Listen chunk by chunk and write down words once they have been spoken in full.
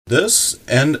This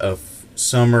end of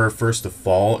summer, first of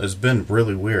fall, has been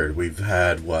really weird. We've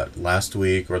had, last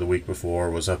week or the week before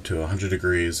was up to 100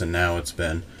 degrees, and now it's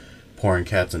been pouring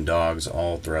cats and dogs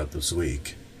all throughout this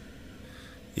week.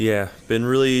 Yeah, been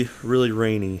really, really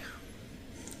rainy.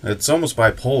 It's almost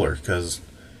bipolar, because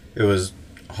it was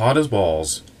hot as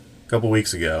balls a couple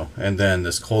weeks ago, and then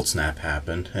this cold snap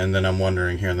happened, and then I'm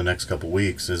wondering here in the next couple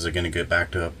weeks, is it going to get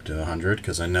back to up to 100?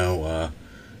 Because I know, I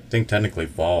think technically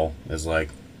fall is like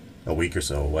a week or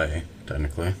so away,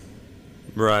 technically.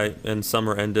 Right, and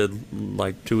summer ended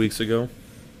like 2 weeks ago.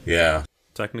 Yeah.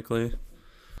 Technically.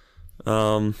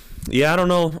 Yeah, I don't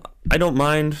know. I don't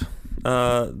mind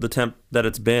the temp that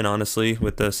it's been, honestly,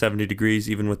 with the 70 degrees,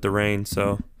 even with the rain,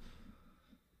 so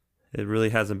it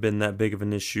really hasn't been that big of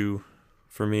an issue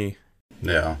for me.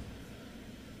 Yeah.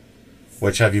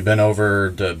 Which, have you been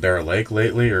over to Bear Lake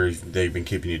lately, or have they been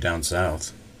keeping you down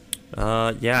south?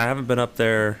 Yeah, I haven't been up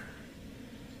there,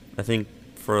 I think,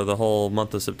 for the whole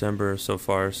month of September so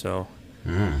far, so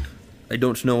I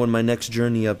don't know when my next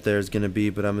journey up there is going to be,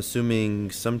 but I'm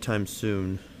assuming sometime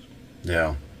soon.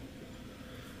 Yeah.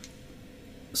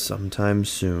 Sometime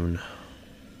soon.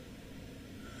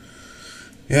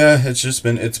 Yeah, it's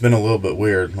been a little bit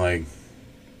weird. Like,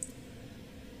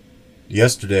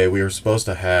 yesterday we were supposed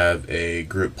to have a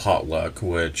group potluck,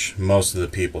 which most of the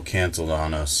people canceled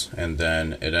on us, and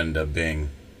then it ended up being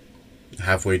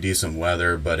halfway decent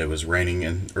weather, but it was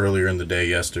raining earlier in the day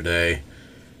yesterday,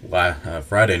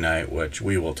 Friday night, which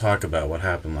we will talk about what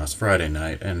happened last Friday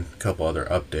night and a couple other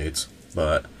updates.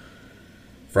 But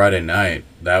Friday night,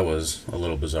 that was a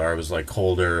little bizarre. It was like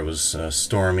colder, it was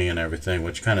stormy and everything,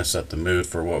 which kind of set the mood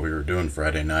for what we were doing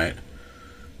Friday night.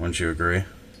 Wouldn't you agree?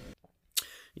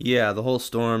 Yeah, the whole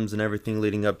storms and everything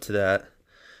leading up to that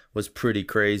was pretty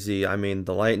crazy. I mean,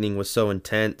 the lightning was so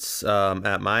intense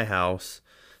at my house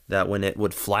that when it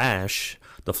would flash,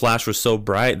 the flash was so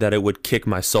bright that it would kick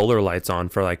my solar lights on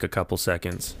for like a couple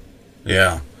seconds.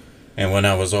 Yeah. And when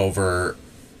I was over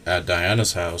at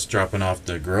Diana's house, dropping off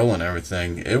the grill and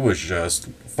everything, it was just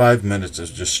 5 minutes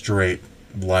of just straight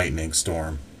lightning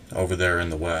storm over there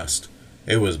in the west.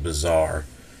 It was bizarre.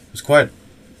 It was quite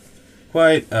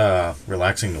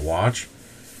relaxing to watch,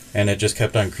 and it just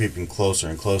kept on creeping closer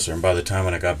and closer, and by the time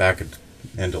when I got back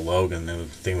into Logan, the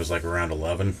thing was like around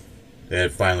 11.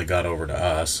 It finally got over to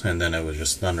us, and then it was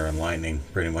just thunder and lightning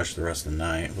pretty much the rest of the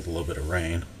night with a little bit of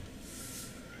rain.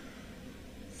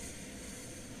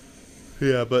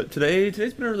 Yeah, but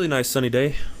today's been a really nice sunny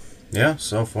day. Yeah,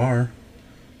 so far.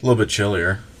 A little bit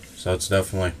chillier, so it's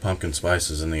definitely pumpkin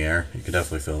spices in the air. You could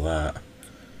definitely feel that.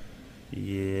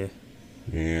 Yeah.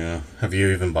 Yeah. Have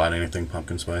you even bought anything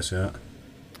pumpkin spice yet?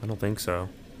 I don't think so.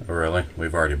 Oh, really?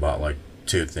 We've already bought like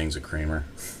 2 things of creamer.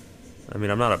 I mean,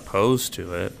 I'm not opposed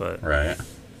to it, but Right.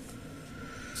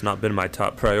 it's not been my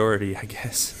top priority, I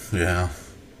guess. Yeah.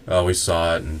 Oh, we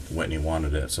saw it and Whitney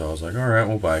wanted it, so I was like, alright,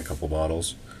 we'll buy a couple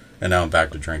bottles. And now I'm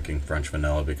back to drinking French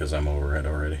vanilla because I'm over it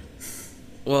already.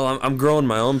 Well, I'm growing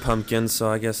my own pumpkins, so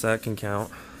I guess that can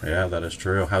count. Yeah, that is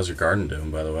true. How's your garden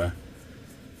doing, by the way?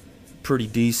 Pretty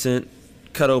decent.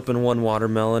 Cut open one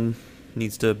watermelon.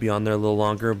 Needs to be on there a little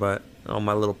longer, but all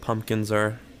my little pumpkins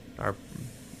are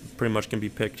pretty much can be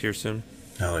picked here soon.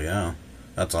 Hell yeah.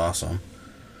 That's awesome.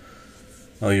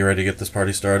 Oh, you ready to get this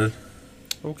party started?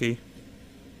 Okay.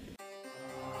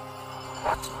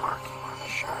 What's lurking in the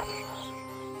shadows?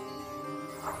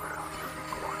 Around every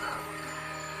corner.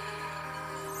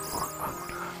 Or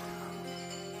under.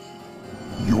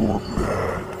 You're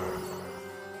bad.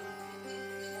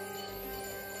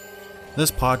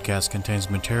 This podcast contains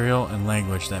material and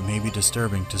language that may be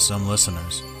disturbing to some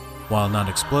listeners. While not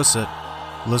explicit,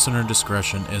 listener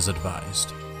discretion is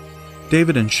advised.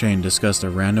 David and Shane discuss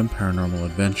their random paranormal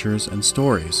adventures and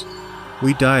stories.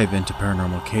 We dive into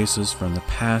paranormal cases from the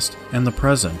past and the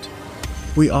present.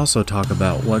 We also talk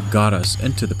about what got us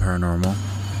into the paranormal,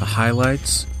 the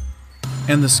highlights,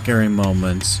 and the scary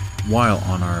moments while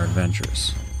on our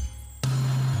adventures.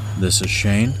 This is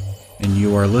Shane, and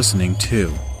you are listening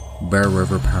to Bear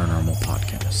River Paranormal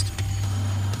Podcast.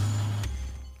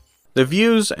 The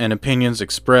views and opinions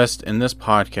expressed in this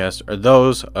podcast are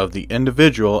those of the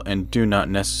individual and do not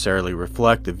necessarily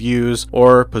reflect the views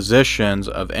or positions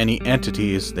of any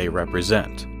entities they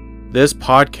represent. This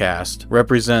podcast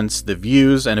represents the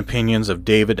views and opinions of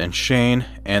David and Shane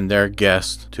and their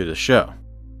guests to the show.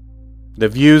 The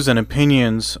views and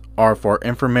opinions are for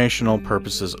informational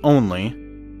purposes only,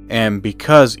 and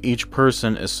because each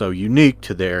person is so unique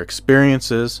to their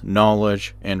experiences,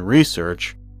 knowledge, and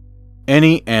research,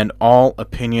 any and all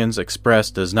opinions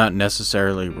expressed does not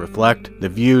necessarily reflect the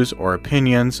views or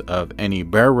opinions of any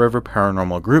Bear River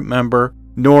Paranormal Group member,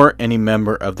 nor any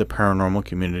member of the paranormal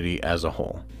community as a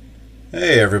whole.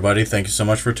 Hey everybody, thank you so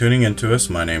much for tuning in to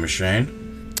us. My name is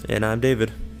Shane. And I'm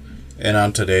David. And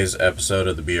on today's episode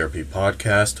of the BRP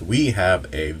podcast, we have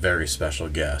a very special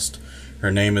guest.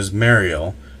 Her name is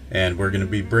Mariel, and we're going to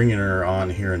be bringing her on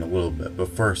here in a little bit. But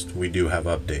first, we do have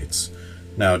updates.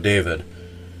 Now, David,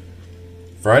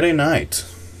 Friday night,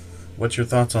 what's your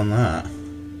thoughts on that?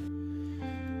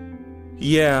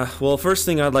 Yeah, well, first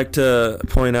thing I'd like to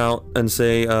point out and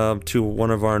say to one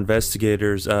of our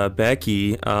investigators,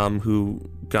 Becky, who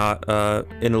got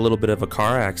in a little bit of a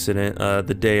car accident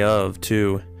the day of,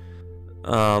 too.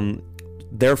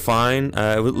 They're fine.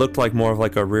 It looked like more of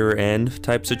like a rear end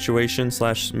type situation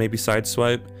 / maybe side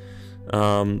swipe.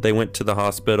 They went to the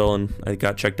hospital and I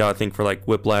got checked out, I think, for like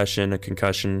whiplash and a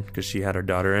concussion because she had her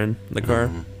daughter in the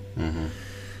car.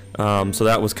 So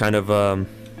that was kind of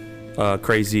a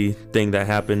crazy thing that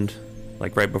happened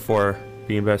like right before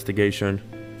the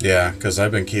investigation. Yeah, because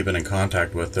I've been keeping in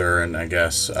contact with her, and I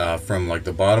guess from like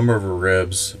the bottom of her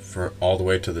ribs for all the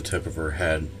way to the tip of her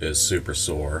head is super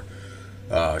sore.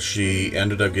 She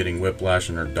ended up getting whiplash,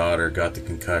 and her daughter got the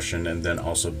concussion and then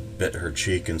also bit her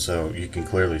cheek, and so you can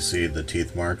clearly see the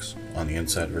teeth marks on the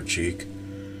inside of her cheek.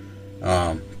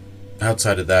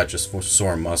 Outside of that, just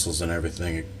sore muscles and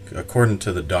everything. According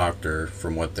to the doctor,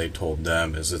 from what they told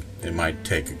them, is it might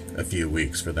take a few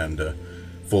weeks for them to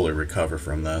fully recover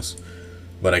from this.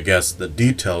 But I guess the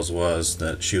details was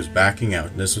that she was backing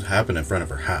out, and this happened in front of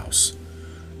her house.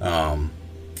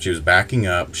 She was backing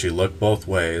up, she looked both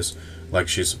ways, like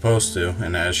she's supposed to,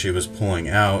 and as she was pulling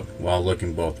out while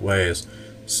looking both ways,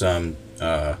 some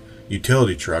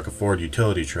utility truck, a Ford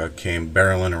utility truck, came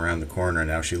barreling around the corner.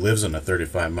 Now she lives in a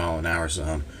 35-mile-an-hour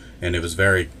zone, and it was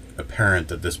very apparent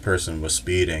that this person was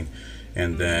speeding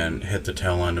and then hit the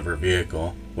tail end of her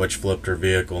vehicle, which flipped her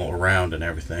vehicle around and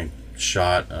everything,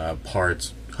 shot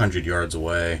parts 100 yards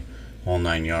away, all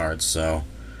 9 yards. So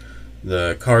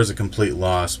the car's a complete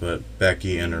loss, but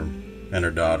Becky and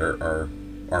her daughter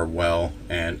are well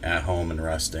and at home and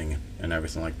resting and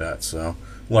everything like that. So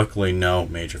luckily no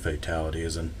major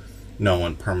fatalities and no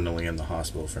one permanently in the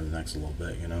hospital for the next little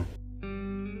bit, you know.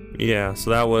 Yeah,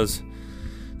 so that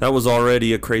was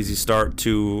already a crazy start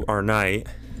to our night.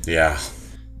 Yeah.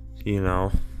 You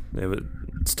know,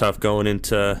 it's tough going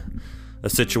into a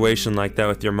situation like that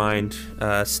with your mind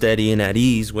steady and at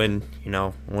ease when, you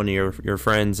know, one of your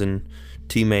friends and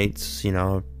teammates, you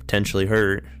know, potentially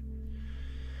hurt.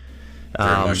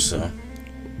 Very much so.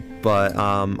 But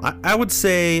I would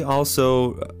say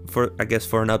also, for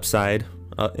an upside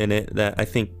in it, that I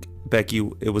think Becky,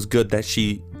 it was good that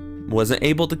she wasn't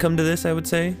able to come to this, I would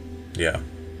say. Yeah.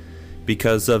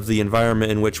 Because of the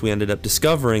environment in which we ended up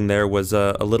discovering there was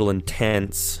a little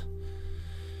intense.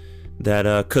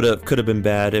 That could have been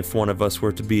bad if one of us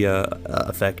were to be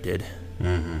affected.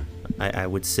 Mm-hmm. I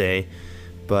would say.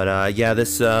 But yeah,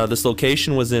 this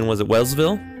location was it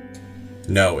Wellsville?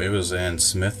 No, it was in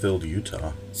Smithfield,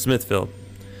 Utah. Smithfield.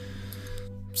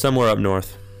 Somewhere up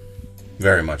north.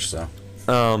 Very much so.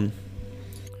 And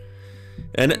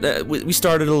we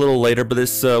started a little later, but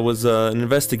this was an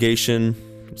investigation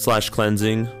 /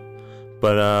 cleansing.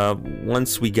 But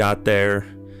once we got there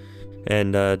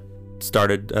and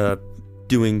started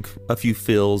doing a few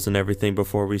fills and everything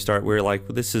before we start, we were like,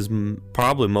 well, this is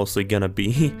probably mostly gonna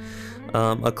be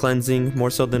a cleansing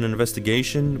more so than an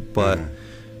investigation. But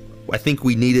I think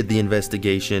we needed the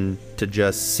investigation to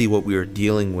just see what we were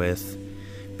dealing with,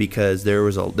 because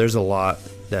there's a lot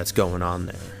that's going on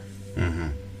there. Mm-hmm.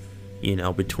 You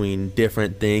know, between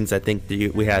different things. I think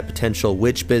we had potential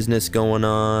witch business going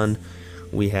on.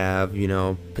 We have, you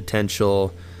know,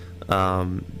 potential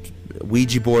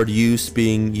Ouija board use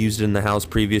being used in the house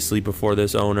previously before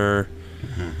this owner.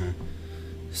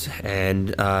 Mm-hmm.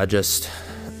 And just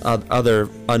other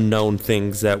unknown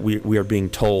things that we are being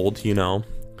told, you know.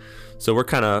 So we're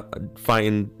kind of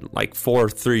finding like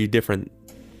 3 different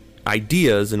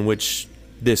ideas in which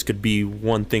this could be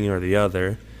one thing or the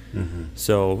other. Mm-hmm.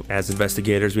 So as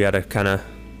investigators, we had to kind of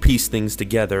piece things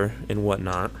together and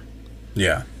whatnot.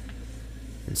 Yeah.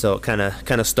 And so it kind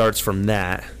of starts from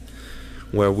that,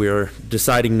 where we're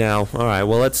deciding now, all right,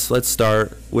 well, let's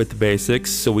start with the basics.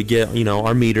 So we get, you know,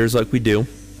 our meters like we do.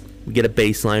 We get a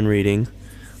baseline reading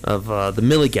of the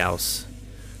milligauss,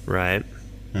 right?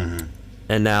 Mm-hmm.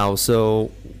 And now,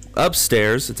 so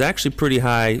upstairs, it's actually pretty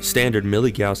high standard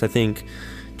milligauss. I think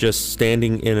just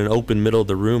standing in an open middle of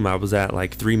the room, I was at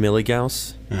like 3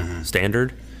 milligauss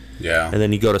standard. Yeah. And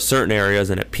then you go to certain areas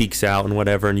and it peaks out and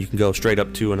whatever, and you can go straight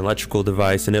up to an electrical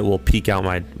device and it will peak out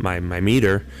my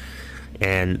meter.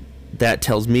 And that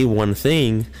tells me one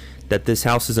thing, that this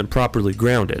house isn't properly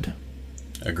grounded.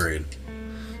 Agreed.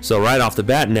 So right off the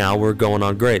bat now, we're going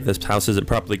on great. This house isn't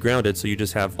properly grounded, so you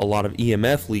just have a lot of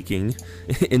EMF leaking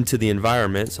into the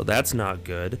environment, so that's not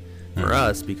good for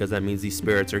us, because that means these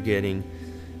spirits are getting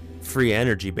free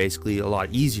energy basically a lot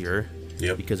easier.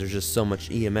 Yep. Because there's just so much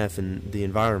EMF in the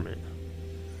environment.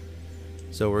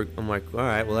 So I'm like, all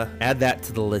right, well, add that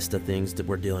to the list of things that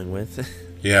we're dealing with.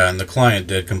 Yeah, and the client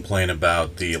did complain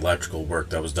about the electrical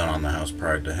work that was done on the house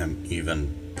prior to him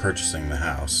even purchasing the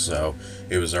house, so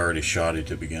it was already shoddy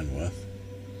to begin with.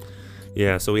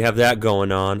 Yeah, so we have that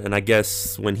going on, and I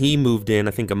guess when he moved in,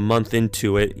 I think a month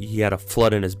into it, he had a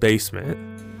flood in his basement.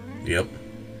 Yep.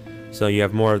 So you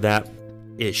have more of that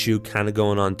issue kind of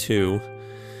going on too.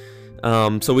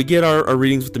 So we get our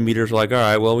readings with the meters. We're like, all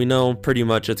right, well, we know pretty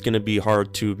much it's going to be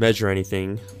hard to measure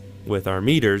anything with our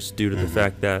meters due to the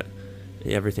fact that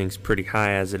everything's pretty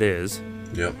high as it is.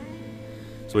 Yep.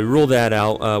 So we rule that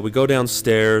out. We go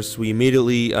downstairs. We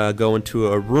immediately go into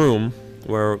a room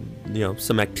where,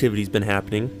 some activity's been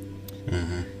happening.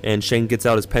 And Shane gets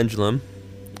out his pendulum.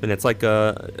 And it's like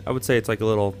I would say it's like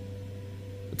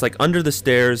it's like under the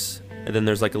stairs. And then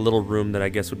there's like a little room that I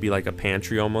guess would be like a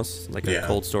pantry almost, like a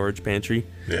cold storage pantry.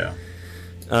 Yeah.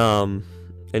 And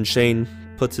Shane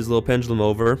puts his little pendulum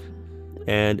over,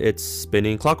 and it's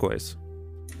spinning clockwise.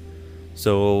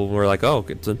 So we're like, oh,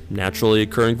 it's a naturally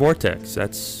occurring vortex.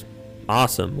 That's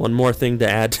awesome. One more thing to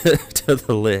add to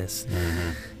the list.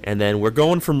 And then we're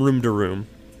going from room to room,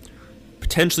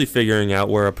 potentially figuring out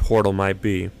where a portal might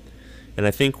be. And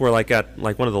I think we're like at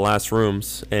like one of the last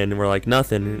rooms, and we're like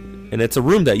nothing. And it's a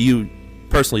room that you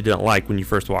personally didn't like when you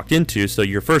first walked into. So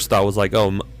your first thought was like,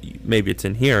 oh, maybe it's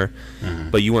in here,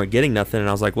 but you weren't getting nothing. And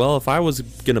I was like, well, if I was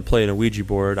gonna play an Ouija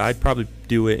board, I'd probably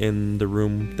do it in the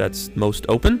room that's most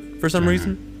open for some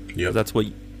reason. Yep. That's what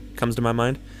comes to my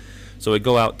mind. So we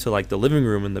go out to like the living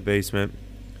room in the basement,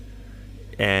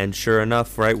 and sure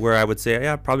enough, right where I would say,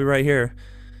 yeah, probably right here,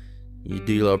 you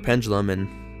do your little pendulum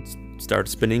and start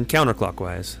spinning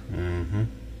counterclockwise.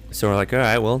 So we're like, all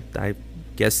right, well, I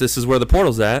guess this is where the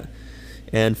portal's at.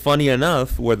 And funny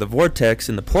enough, where the vortex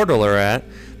and the portal are at,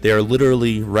 they are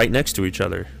literally right next to each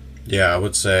other. Yeah, I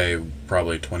would say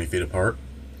probably 20 feet apart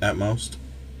at most.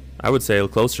 I would say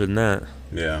closer than that.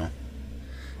 Yeah.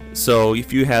 So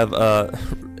if you have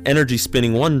energy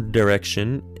spinning one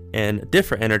direction and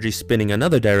different energy spinning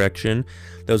another direction,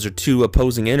 those are two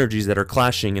opposing energies that are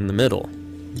clashing in the middle.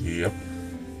 Yep.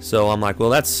 So I'm like,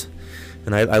 well,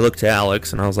 and I looked to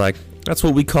Alex, and I was like, that's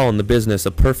what we call in the business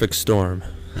a perfect storm.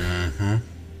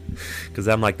 Because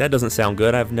I'm like, that doesn't sound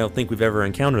good. I don't think we've ever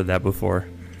encountered that before.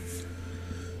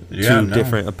 Yeah, Two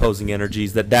different opposing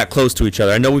energies that close to each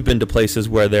other. I know we've been to places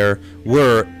where there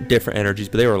were different energies,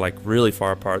 but they were like really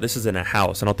far apart. This is in a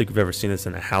house. I don't think we've ever seen this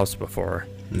in a house before.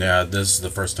 Yeah, this is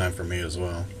the first time for me as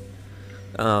well.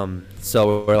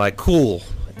 So we're like, cool.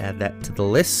 Add that to the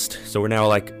list. So we're now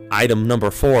like item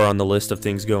number 4 on the list of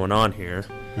things going on here.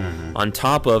 On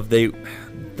top of the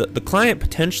client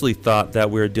potentially thought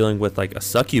that we were dealing with like a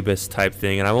succubus type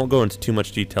thing, and I won't go into too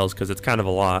much details because it's kind of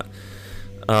a lot,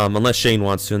 unless Shane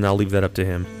wants to, and I'll leave that up to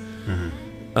him.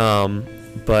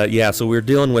 But yeah, so we're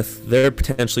dealing with, they're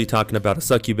potentially talking about a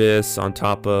succubus on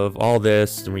top of all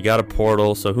this, and we got a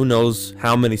portal, so who knows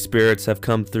how many spirits have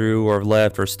come through or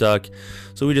left or stuck.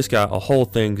 So we just got a whole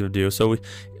thing to do. So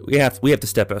we have to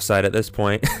step outside at this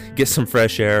point, get some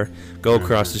fresh air, go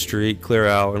across the street, clear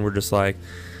out, and we're just like,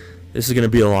 this is gonna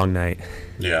be a long night.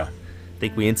 Yeah. I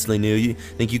think we instantly knew. I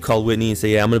think you called Whitney and said,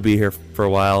 yeah, I'm gonna be here for a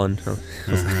while, and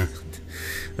and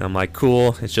I'm like,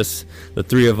 cool. It's just the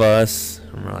 3 of us.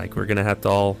 And we're like, we're gonna have to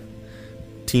all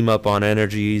team up on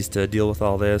energies to deal with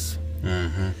all this.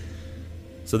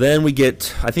 So then we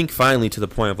get, I think, finally to the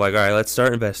point of like, all right, let's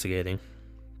start investigating.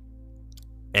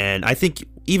 And I think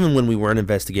even when we weren't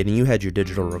investigating, you had your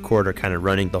digital recorder kind of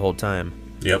running the whole time.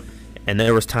 Yep. And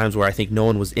there was times where I think no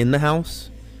one was in the house,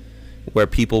 where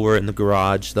people were in the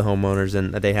garage, the homeowners,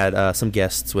 and they had some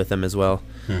guests with them as well.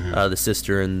 The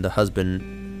sister and the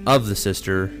husband of the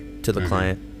sister to the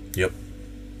client. Yep.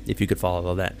 If you could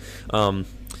follow that.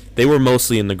 They were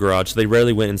mostly in the garage. So they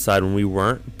rarely went inside when we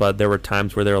weren't, but there were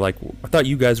times where they were like, I thought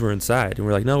you guys were inside. And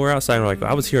we're like, no, we're outside. And we're like,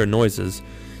 I was hearing noises.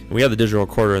 And we had the digital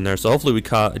recorder in there, so hopefully we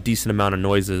caught a decent amount of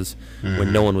noises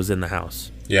when no one was in the house.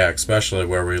 Yeah, especially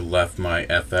where we left my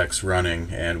FX running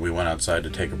and we went outside to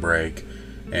take a break.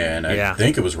 And I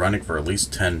think it was running for at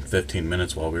least 10-15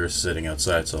 minutes while we were sitting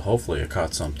outside, so hopefully it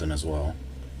caught something as well.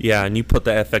 Yeah, and you put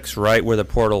the FX right where the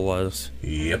portal was.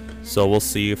 Yep. So we'll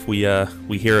see if we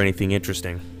hear anything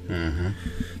interesting.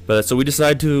 But so we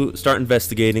decide to start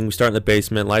investigating. We start in the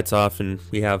basement, lights off, and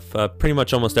we have pretty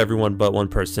much almost everyone but one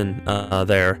person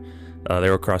there. They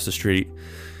were across the street.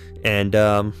 And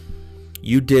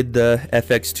you did the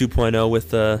FX 2.0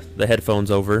 with the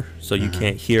headphones over, so you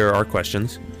can't hear our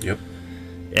questions. Yep.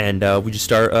 And we just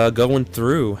start going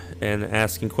through and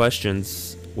asking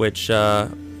questions, which I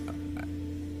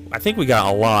think we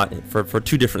got a lot for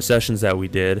 2 different sessions that we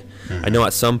did. I know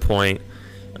at some point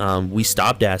we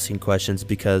stopped asking questions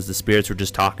because the spirits were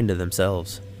just talking to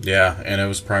themselves. Yeah, and it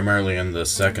was primarily in the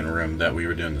second room that we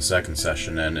were doing the second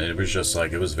session, and it was just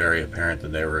like, it was very apparent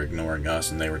that they were ignoring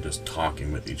us and they were just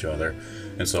talking with each other.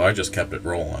 And so I just kept it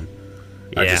rolling.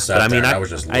 I just sat there and I was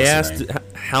just listening. I asked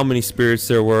how many spirits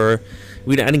there were.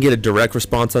 I didn't get a direct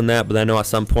response on that, but I know at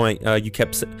some point you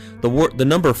kept the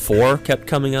number 4 kept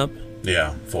coming up.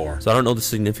 Yeah, 4. So I don't know the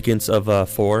significance of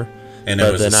 4. And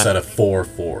it was a set of 4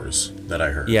 4s that I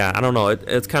heard. Yeah, I don't know.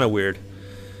 It's kind of weird.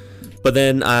 But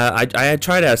then I had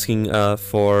tried asking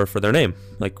for their name,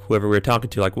 like whoever we were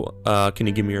talking to, like, can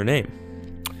you give me your name?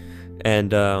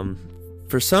 And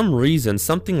for some reason,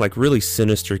 something like really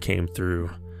sinister came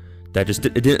through. That just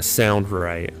it didn't sound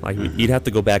right. Like you'd have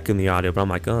to go back in the audio, but I'm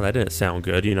like, oh, that didn't sound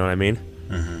good. You know what I mean?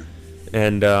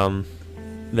 And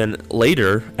then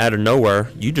later, out of nowhere,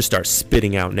 you just start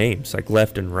spitting out names like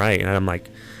left and right, and I'm like,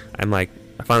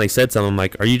 I finally said something. I'm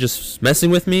like, are you just messing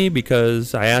with me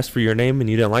because I asked for your name and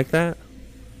you didn't like that?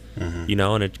 You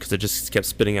know, and because it just kept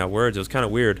spitting out words. It was kind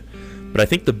of weird. But I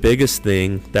think the biggest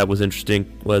thing that was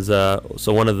interesting was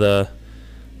so one of the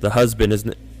husband is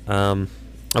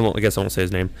I guess I won't say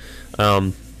his name,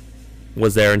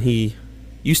 was there, and he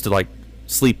used to like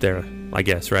sleep there, I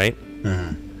guess, right?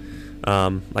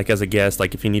 Like as a guest,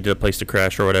 like if he needed a place to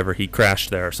crash or whatever, he crashed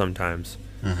there sometimes.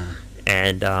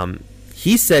 And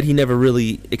he said he never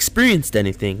really experienced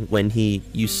anything when he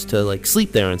used to like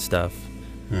sleep there and stuff.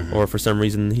 Or for some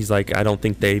reason he's like, I don't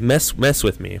think they mess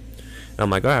with me. And I'm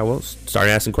like, all right, well, start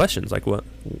asking questions. Like what?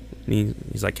 And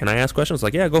he's like, can I ask questions?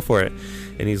 Like, yeah, go for it.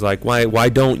 And he's like, why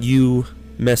don't you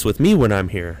mess with me when I'm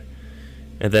here?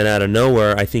 And then out of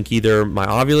nowhere, I think either my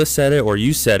Ovilus said it or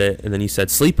you said it, and then you said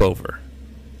sleepover.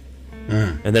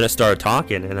 And then it started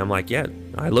talking, and I'm like, yeah.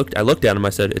 I looked at him. I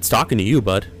said, it's talking to you,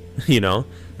 bud. You know,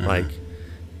 like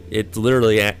it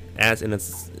literally asked, and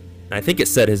I think it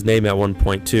said his name at one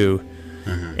point too,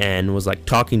 and was like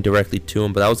talking directly to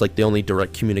him. But that was like the only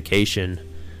direct communication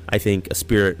I think a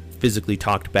spirit physically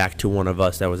talked back to one of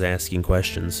us that was asking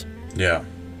questions. Yeah.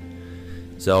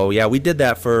 So yeah, we did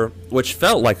that for which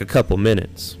felt like a couple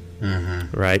minutes,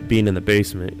 right? Being in the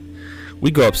basement,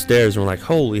 we go upstairs and we're like,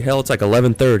 holy hell, it's like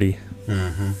 11:30.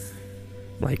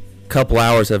 Like a couple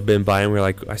hours have been by, and we're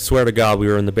like, I swear to God, we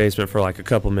were in the basement for like a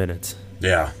couple minutes.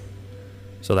 Yeah.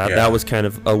 So that was kind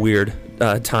of a weird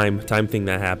time thing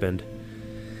that happened.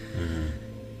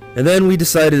 And then we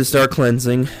decided to start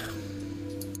cleansing,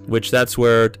 which that's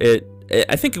where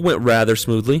I think it went rather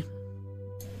smoothly.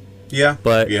 Yeah.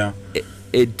 But yeah.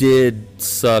 It did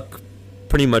suck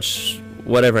pretty much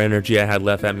whatever energy I had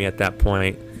left at me at that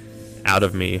point out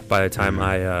of me by the time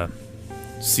I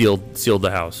sealed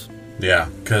the house. Yeah,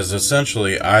 because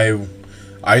essentially I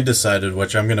decided,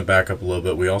 which I'm going to back up a little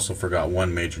bit, we also forgot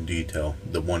one major detail,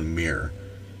 the one mirror.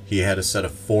 He had a set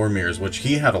of 4 mirrors, which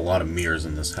he had a lot of mirrors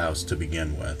in this house to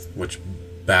begin with, which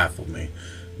baffled me.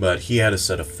 But he had a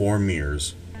set of 4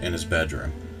 mirrors in his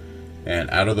bedroom. And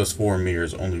out of those 4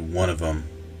 mirrors, only one of them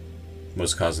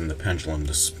was causing the pendulum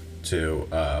to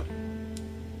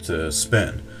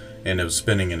spin. And it was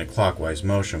spinning in a clockwise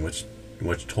motion, which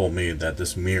told me that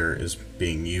this mirror is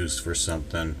being used for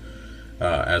something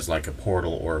as like a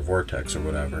portal or a vortex or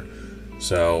whatever.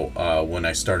 So when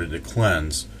I started to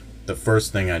cleanse, the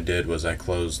first thing I did was I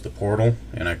closed the portal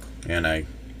and I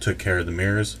took care of the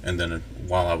mirrors, and then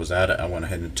while I was at it, I went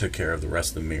ahead and took care of the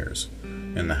rest of the mirrors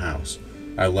in the house.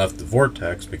 I left the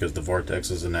vortex because the vortex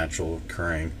is a natural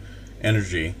occurring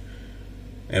energy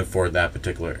and for that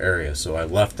particular area, so I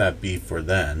left that be for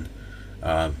then,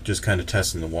 just kind of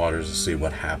testing the waters to see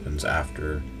what happens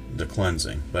after the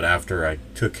cleansing. But after I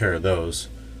took care of those,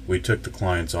 we took the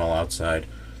clients all outside.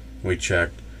 We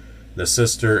checked the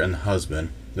sister and the husband.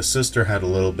 The sister had a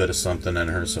little bit of something in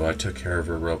her, so I took care of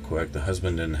her real quick. The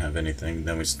husband didn't have anything.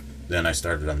 Then I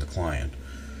started on the client.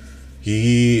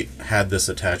 He had this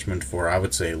attachment for, I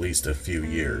would say, at least a few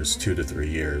years, 2 to 3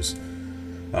 years.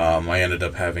 I ended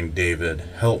up having David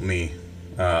help me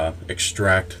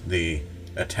extract the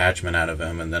attachment out of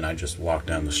him, and then I just walked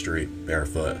down the street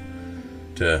barefoot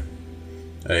to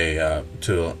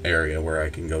an area where I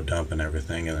can go dump and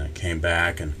everything, and then I came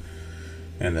back, and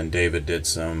then David did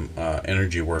some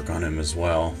energy work on him as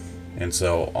well. And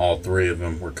so all 3 of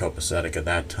them were copacetic at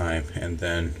that time, and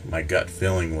then my gut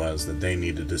feeling was that they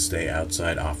needed to stay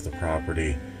outside off the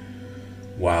property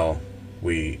while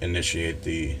we initiate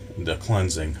the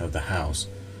cleansing of the house.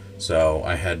 So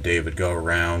I had David go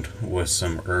around with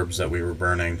some herbs that we were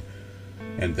burning,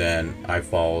 and then I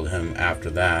followed him after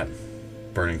that,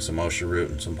 burning some Osha root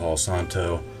and some Palo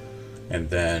Santo. And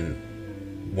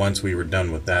then once we were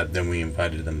done with that, then we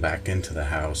invited them back into the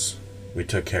house. We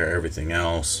took care of everything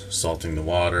else, salting the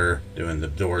water, doing the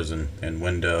doors and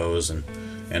windows and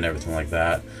everything like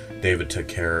that. David took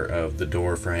care of the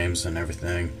door frames and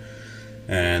everything.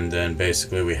 And then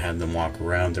basically we had them walk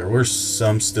around. There were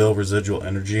some still residual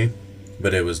energy,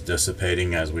 but it was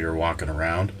dissipating as we were walking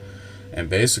around. And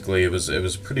basically it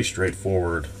was pretty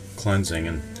straightforward cleansing,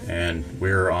 and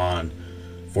we're on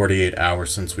 48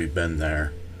 hours since we've been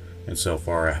there. And so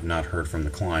far I have not heard from the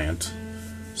client.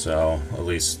 So at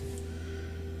least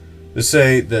to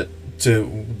say that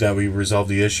we resolve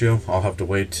the issue, I'll have to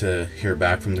wait to hear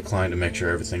back from the client to make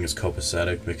sure everything is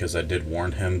copacetic, because I did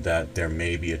warn him that there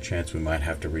may be a chance we might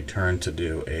have to return to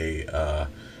do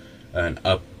an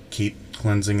upkeep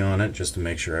cleansing on it just to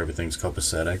make sure everything's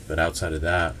copacetic. But outside of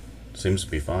that, it seems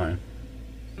to be fine.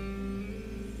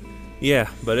 Yeah,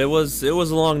 but it was a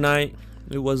long night.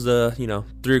 It was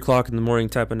 3 o'clock in the morning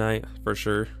type of night for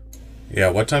sure. Yeah,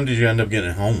 what time did you end up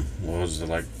getting home? What was it,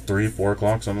 like 3, 4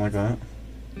 o'clock, something like that?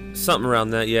 Something around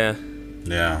that, yeah.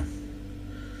 Yeah.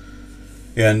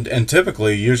 And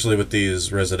typically, usually with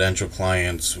these residential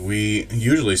clients, we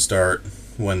usually start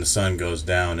when the sun goes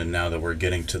down, and now that we're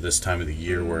getting to this time of the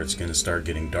year where it's going to start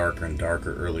getting darker and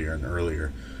darker, earlier and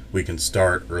earlier, we can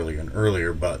start earlier and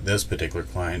earlier, but this particular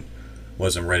client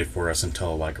wasn't ready for us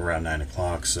until like around 9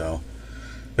 o'clock, so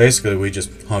basically we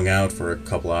just hung out for a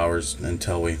couple hours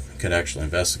until we could actually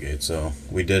investigate. So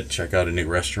we did check out a new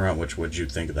restaurant. Which would you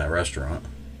think of that restaurant?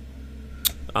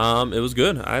 It was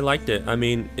good. I liked it. I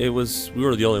mean, we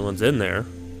were the only ones in there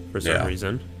for some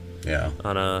reason. Yeah.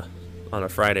 On a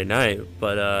Friday night,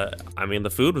 but I mean, the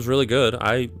food was really good.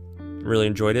 I really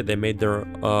enjoyed it. They made their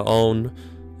own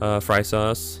fry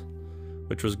sauce,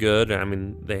 which was good. I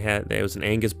mean, there was an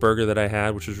Angus burger that I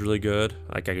had, which was really good.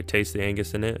 Like, I could taste the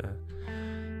Angus in it.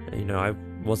 I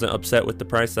wasn't upset with the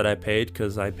price that I paid,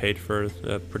 because I paid for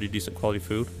pretty decent quality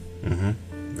food.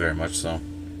 Very much so.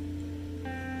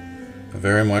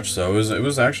 Very much so. It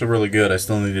was actually really good. I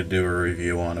still need to do a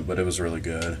review on it, but it was really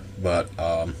good. But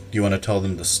do you want to tell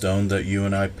them the stone that you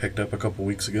and I picked up a couple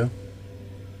weeks ago?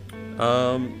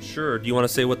 Sure. Do you want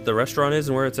to say what the restaurant is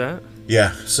and where it's at?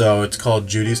 Yeah, so it's called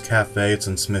Judy's Cafe. It's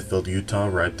in Smithfield, Utah,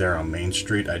 right there on Main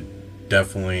Street. I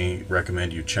definitely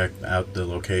recommend you check out the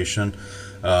location.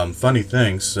 Funny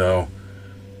thing, so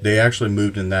they actually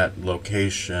moved in that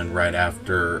location right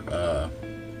after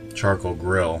Charcoal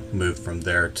Grill moved from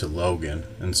there to Logan,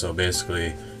 and so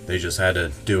basically they just had to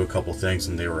do a couple things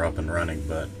and they were up and running.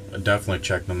 But definitely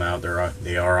check them out.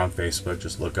 They are on Facebook.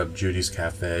 Just look up Judy's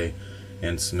Cafe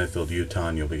in Smithfield, Utah,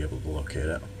 and you'll be able to locate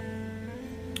it.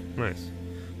 Nice.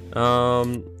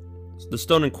 The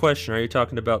stone in question, are you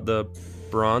talking about the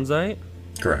bronzite?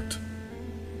 Correct.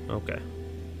 Okay.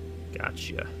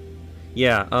 Gotcha.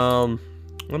 Yeah,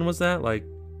 when was that? Like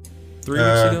 3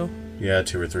 weeks ago? Yeah,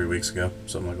 2 or 3 weeks ago,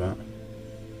 something like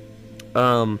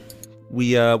that.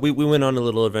 We went on a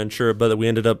little adventure, but we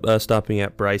ended up stopping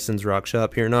at Bryson's Rock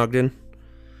Shop here in Ogden.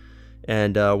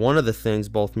 And one of the things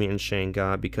both me and Shane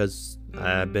got, because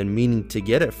I've been meaning to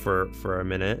get it for a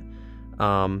minute,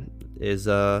 is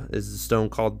a stone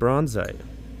called bronzite.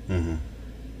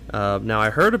 Now, I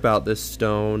heard about this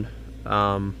stone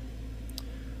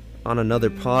on another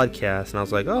podcast, and I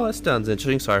was like, oh, that sounds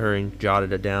interesting. So I hurried and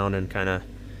jotted it down and kind of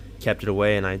kept it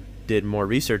away, and I did more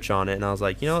research on it, and I was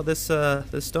like, this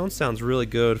stone sounds really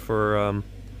good for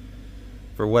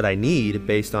what I need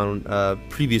based on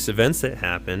previous events that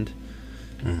happened.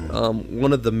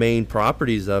 One of the main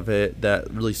properties of it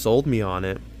that really sold me on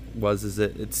it is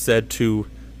that it's said to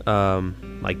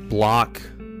like block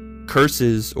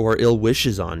curses or ill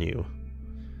wishes on you.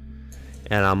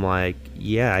 And I'm like,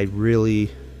 yeah, I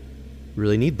really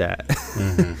need that.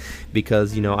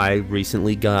 Because I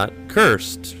recently got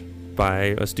cursed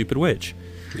by a stupid witch.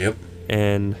 Yep.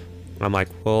 And I'm like,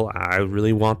 well, I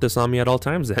really want this on me at all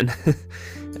times then.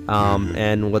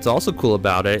 And what's also cool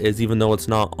about it is, even though it's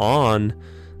not on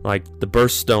like the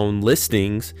birthstone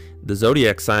listings, the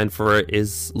zodiac sign for it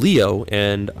is Leo,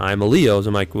 and I'm a Leo, so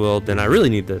I'm like, well, then I really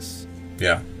need this.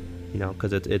 Yeah.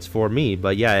 Because it's for me.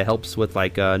 But yeah, it helps with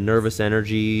like nervous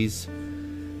energies,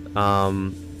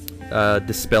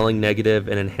 dispelling negative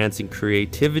and enhancing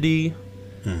creativity.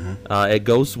 It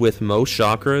goes with most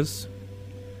chakras.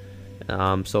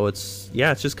 So it's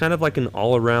just kind of like an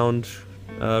all-around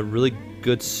really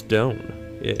good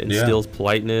stone. It instills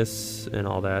politeness and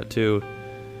all that too.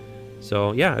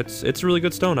 So yeah, it's a really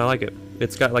good stone. I like it.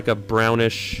 It's got like a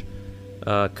brownish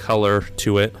color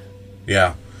to it,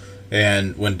 Yeah.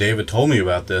 And when David told me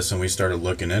about this and we started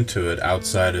looking into it,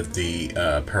 outside of the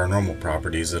paranormal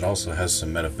properties, it also has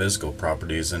some metaphysical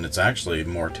properties, and it's actually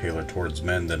more tailored towards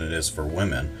men than it is for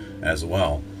women as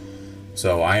well.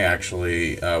 So I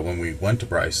actually, when we went to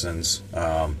Bryson's,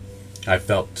 I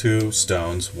felt two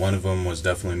stones. One of them was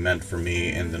definitely meant for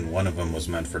me, and then one of them was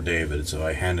meant for David. So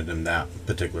I handed him that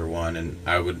particular one, and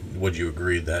would you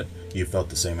agree that you felt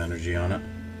the same energy on it?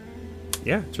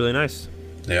 Yeah, it's really nice.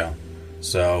 Yeah.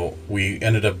 So we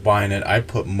ended up buying it. I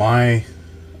put my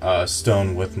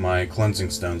stone with my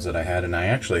cleansing stones that I had, and I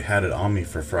actually had it on me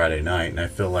for Friday night, and I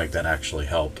feel like that actually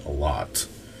helped a lot.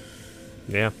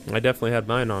 Yeah, I definitely had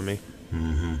mine on me.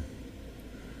 Mm-hmm.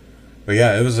 But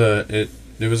yeah, it was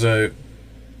a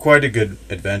quite a good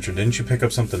adventure. Didn't you pick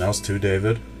up something else too,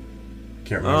 David?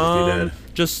 Can't remember if you did.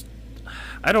 Just,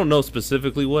 I don't know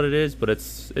specifically what it is, but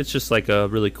it's just like a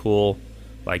really cool,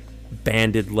 like,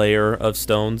 banded layer of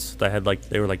stones that had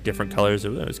they were like different colors.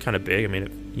 It was kind of big. I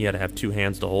mean, you had to have two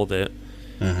hands to hold it.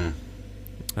 Mm-hmm.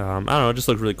 I don't know. It just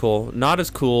looked really cool. Not as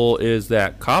cool is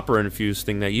that copper infused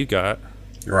thing that you got.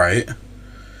 Right.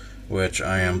 Which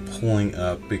I am pulling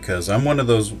up because I'm one of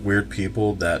those weird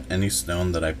people that any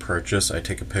stone that I purchase, I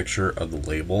take a picture of the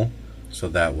label, so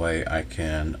that way I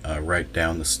can write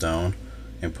down the stone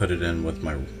and put it in with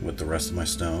the rest of my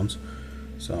stones.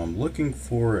 So I'm looking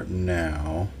for it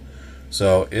now.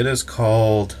 So it is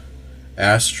called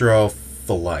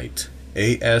Astrophyllite.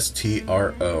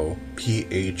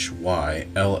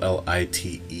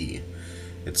 ASTROPHYLLITE.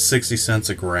 It's 60 cents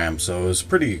a gram, so it was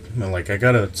pretty, I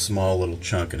got a small little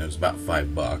chunk and it was about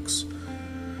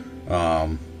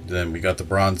 $5. Then we got the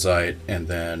bronzite, and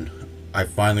then I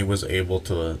finally was able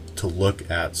to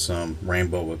look at some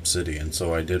rainbow obsidian,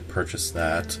 so I did purchase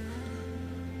that.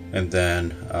 And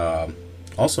then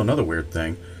also another weird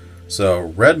thing, so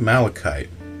red malachite,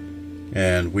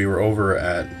 and we were over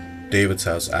at David's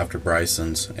house after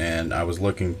Bryson's, and I was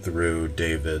looking through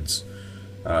David's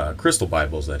crystal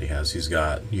Bibles that he has. You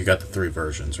got the 3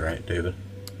 versions, right, David?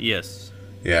 Yes.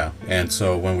 Yeah, and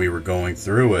so when we were going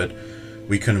through it,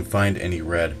 we couldn't find any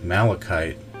red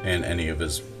malachite in any of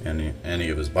his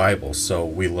Bibles. So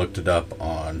we looked it up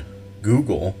on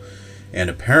Google, and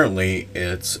apparently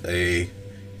it's a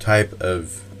type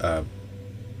of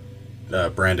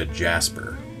branded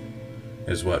jasper,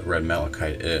 is what red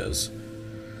malachite is.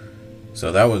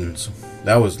 So that was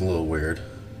a little weird.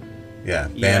 Yeah,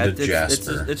 banded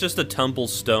jasper. It's just a tumble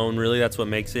stone, really. That's what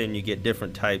makes it, and you get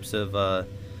different types of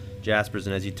jaspers,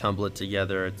 and as you tumble it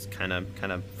together, it's kind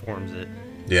of forms it.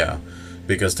 Yeah,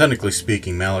 because technically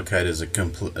speaking, malachite is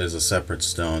a separate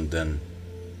stone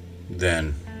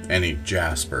than any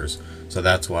jaspers. So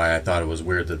that's why I thought it was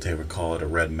weird that they would call it a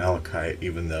red malachite,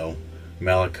 even though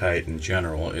malachite in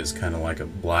general is kind of like a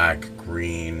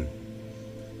black-green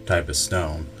type of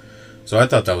stone. So I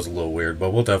thought that was a little weird,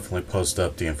 but we'll definitely post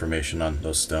up the information on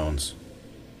those stones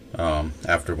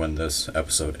after when this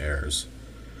episode airs.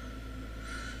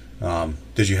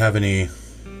 Did you have any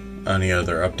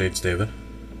other updates, David?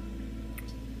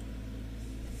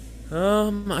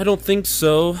 I don't think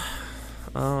so.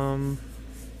 Gonna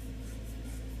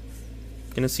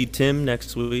see Tim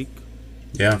next week.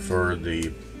 Yeah, for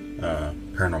the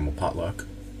paranormal potluck.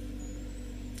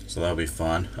 So that'll be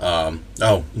fun.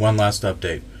 One last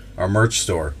update. Our merch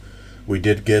store. We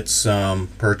did get some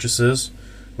purchases,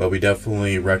 but we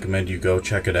definitely recommend you go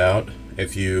check it out.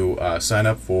 If you sign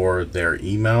up for their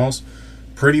emails,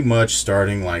 pretty much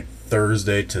starting like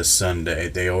Thursday to Sunday,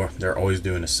 they're always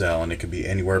doing a sale, and it could be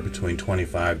anywhere between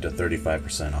 25 to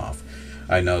 35% off.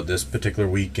 I know this particular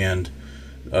weekend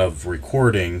of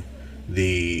recording,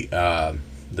 the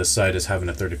site is having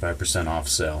a 35% off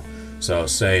sale. So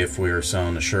say if we were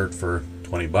selling a shirt for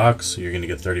 $20, you're going to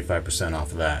get 35%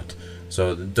 off of that.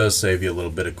 So it does save you a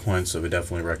little bit of coin, so we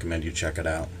definitely recommend you check it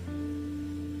out.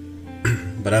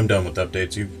 But I'm done with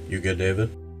updates. You good,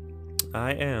 David?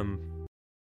 I am.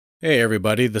 Hey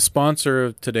everybody, the sponsor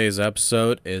of today's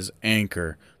episode is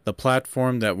Anchor, the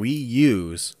platform that we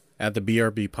use at the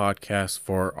BRB Podcast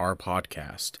for our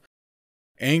podcast.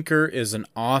 Anchor is an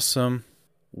awesome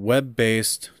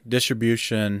web-based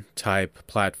distribution type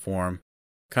platform,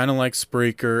 kind of like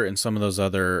Spreaker and some of those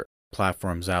other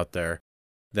platforms out there,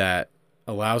 that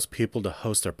allows people to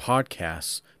host their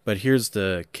podcasts. But here's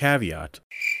the caveat.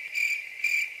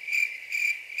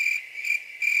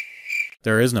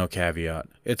 There is no caveat.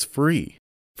 It's free.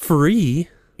 Free?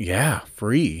 Yeah,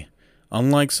 free.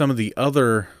 Unlike some of the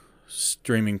other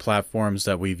streaming platforms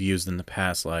that we've used in the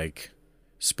past, like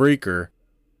Spreaker,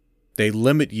 they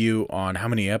limit you on how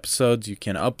many episodes you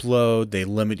can upload. They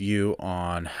limit you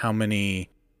on how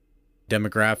many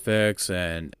demographics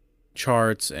and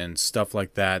charts and stuff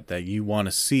like that you want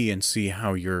to see and see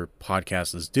how your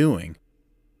podcast is doing.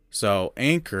 So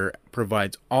Anchor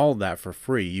provides all that for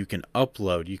free. You can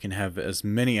upload, you can have as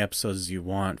many episodes as you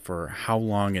want for how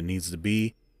long it needs to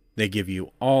be. They give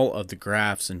you all of the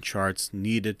graphs and charts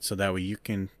needed so that way you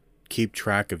can keep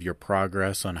track of your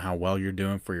progress on how well you're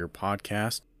doing for your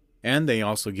podcast. And they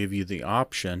also give you the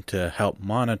option to help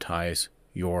monetize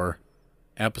your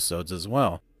episodes as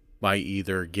well by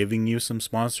either giving you some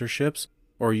sponsorships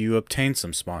or you obtain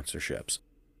some sponsorships.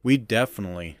 We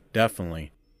definitely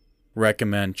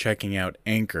recommend checking out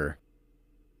Anchor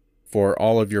for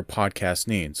all of your podcast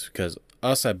needs, because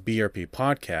us at BRP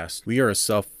Podcast, we are a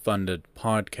self-funded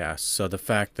podcast. So the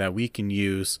fact that we can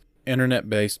use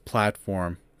internet-based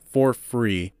platform for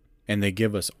free and they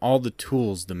give us all the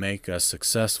tools to make us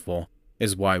successful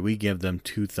is why we give them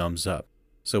 2 thumbs up.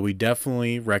 So we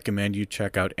definitely recommend you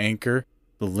check out Anchor.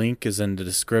 The link is in the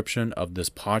description of this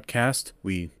podcast.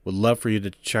 We would love for you to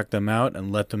check them out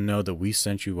and let them know that we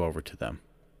sent you over to them.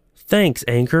 Thanks,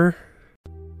 Anchor.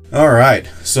 All right,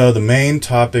 so the main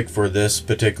topic for this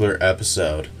particular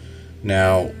episode.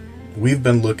 Now, we've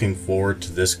been looking forward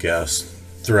to this guest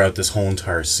throughout this whole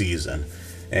entire season,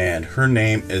 and her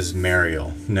name is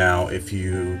Mariel. Now, if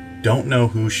you don't know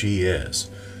who she is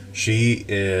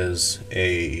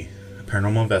a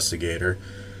paranormal investigator.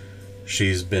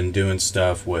 She's been doing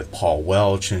stuff with Paul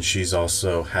Welch, and she's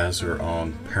also has her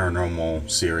own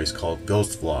paranormal series called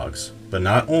Ghost Vlogs. But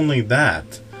not only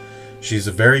that, she's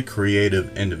a very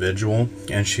creative individual,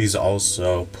 and she's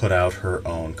also put out her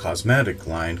own cosmetic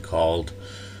line called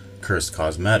Cursed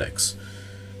Cosmetics.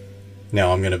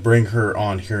 Now, I'm going to bring her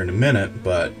on here in a minute,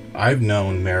 but I've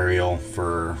known Mariel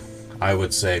for, I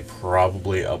would say,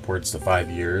 probably upwards to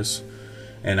 5 years.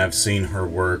 And I've seen her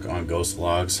work on Ghost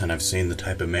Vlogs, and I've seen the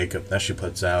type of makeup that she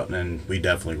puts out, and we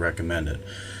definitely recommend it.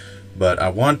 But I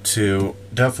want to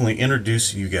definitely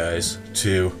introduce you guys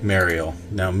to Mariel.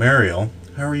 Now, Mariel,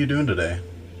 how are you doing today?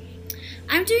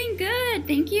 I'm doing good.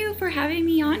 Thank you for having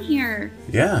me on here.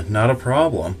 Yeah, not a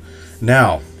problem.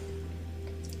 Now,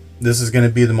 this is going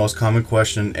to be the most common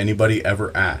question anybody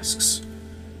ever asks.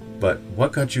 But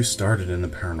what got you started in the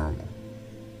paranormal?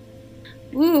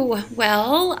 Ooh,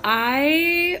 well,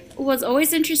 I was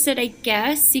always interested, I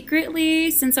guess, secretly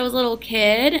since I was a little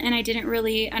kid, and I didn't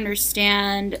really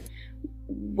understand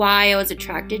why I was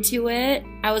attracted to it.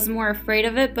 I was more afraid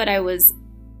of it, but I was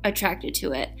attracted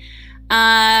to it.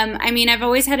 I mean, I've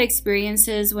always had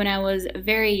experiences when I was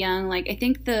very young. Like, I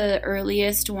think the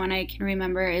earliest one I can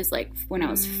remember is like when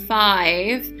I was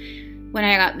 5, when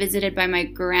I got visited by my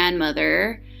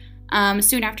grandmother.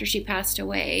 Soon after she passed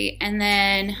away. And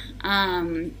then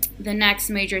the next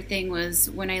major thing was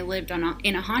when I lived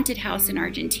in a haunted house in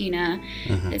Argentina.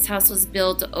 Mm-hmm. This house was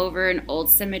built over an old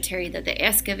cemetery that they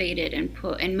excavated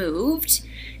and moved.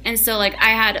 And so, like, I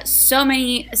had so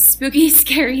many spooky,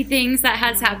 scary things that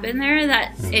has happened there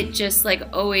that it just, like,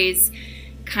 always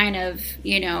kind of,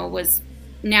 was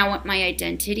now my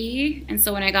identity. And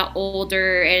so when I got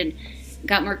older and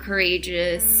got more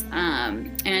courageous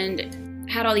and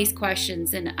had all these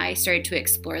questions, and I started to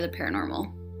explore the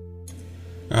paranormal.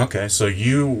 Okay, so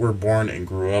you were born and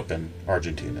grew up in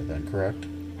Argentina then, correct?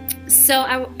 So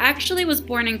I actually was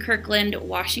born in Kirkland,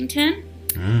 Washington.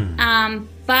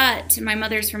 But my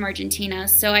mother's from Argentina,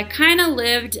 so I kind of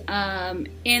lived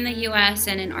in the U.S.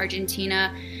 and in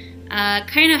Argentina,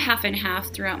 kind of half and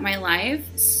half throughout my life.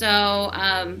 So,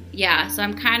 so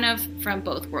I'm kind of from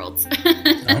both worlds.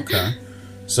 Okay.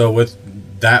 So with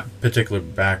that particular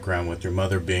background, with your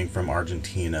mother being from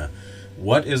Argentina,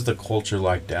 what is the culture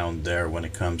like down there when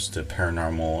it comes to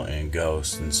paranormal and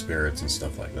ghosts and spirits and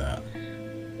stuff like that?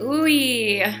 Ooh,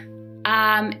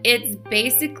 it's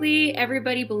basically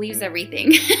everybody believes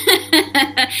everything.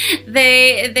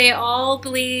 They all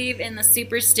believe in the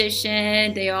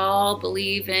superstition. They all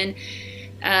believe in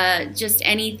just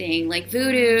anything like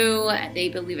voodoo. They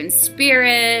believe in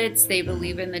spirits. They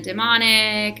believe in the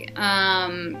demonic.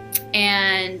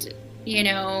 And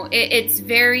it's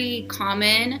very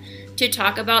common to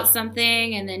talk about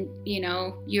something, and then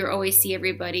you always see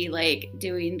everybody like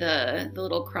doing the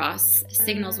little cross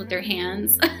signals with their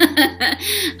hands.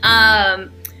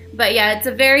 But yeah, it's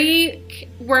a very,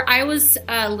 where I was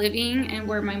living and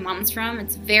where my mom's from,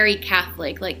 it's very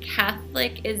Catholic. Like,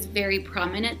 Catholic is very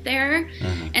prominent there.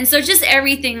 Mm-hmm. And so just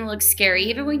everything looks scary.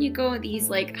 Even when you go to these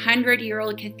like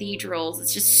 100-year-old cathedrals,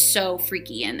 it's just so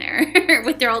freaky in there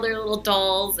with all their little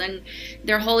dolls and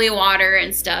their holy water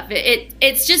and stuff.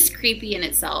 It's just creepy in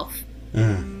itself.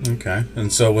 Okay.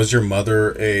 And so was your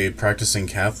mother a practicing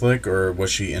Catholic, or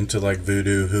was she into like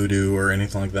voodoo, hoodoo, or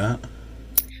anything like that?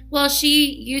 Well, she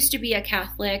used to be a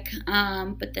Catholic,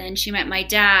 but then she met my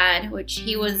dad, which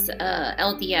he was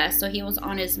LDS, so he was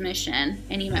on his mission,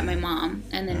 and he met my mom,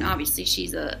 and then obviously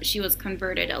she was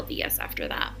converted LDS after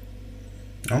that.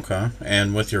 Okay.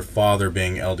 And with your father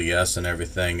being LDS and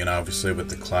everything, and obviously with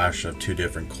the clash of two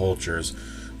different cultures,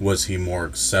 was he more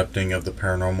accepting of the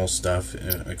paranormal stuff,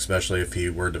 especially if he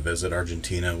were to visit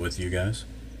Argentina with you guys?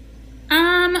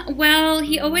 Well,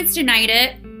 he always denied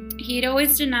it. He'd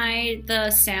always denied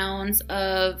the sounds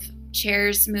of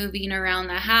chairs moving around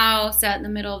the house at the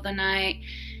middle of the night.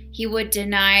 He would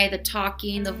deny the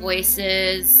talking, the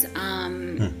voices.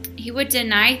 He would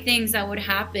deny things that would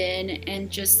happen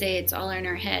and just say it's all in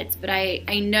our heads. But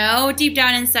I know deep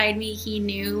down inside me, he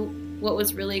knew what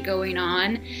was really going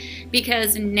on.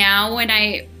 Because now when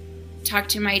I talk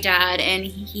to my dad and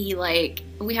he like,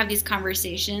 we have these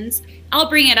conversations, I'll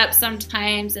bring it up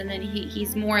sometimes and then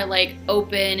he's more like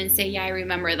open and say, yeah, I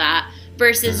remember that.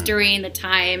 Versus during the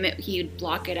time, he'd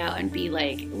block it out and be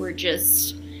like, we're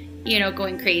just,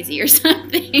 going crazy or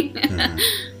something.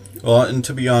 Well, and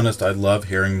to be honest, I love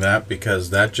hearing that because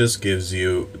that just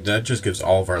gives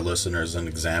all of our listeners an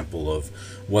example of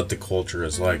what the culture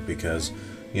is like because,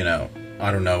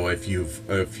 I don't know if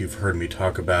you've heard me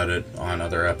talk about it on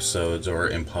other episodes or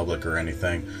in public or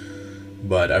anything,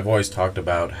 but I've always talked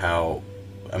about how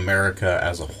America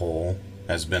as a whole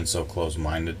has been so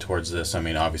close-minded towards this. I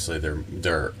mean, obviously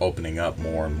they're opening up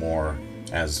more and more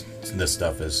as this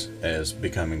stuff is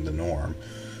becoming the norm.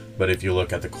 But if you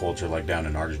look at the culture like down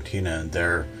in Argentina,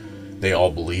 they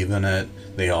all believe in it.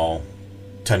 They all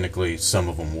technically, some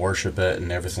of them worship it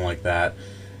and everything like that.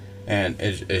 And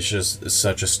it's just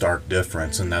such a stark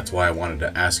difference, and that's why I wanted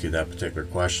to ask you that particular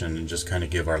question and just kind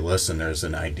of give our listeners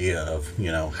an idea of,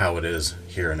 how it is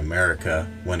here in America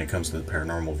when it comes to the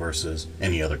paranormal versus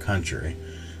any other country.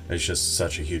 It's just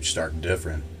such a huge stark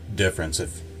difference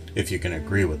if you can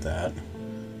agree with that.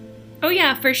 Oh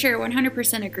yeah, for sure,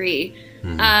 100% agree.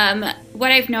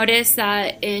 What I've noticed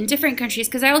that in different countries,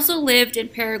 because I also lived in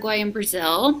Paraguay and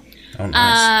Brazil. Oh,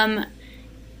 nice.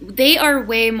 They are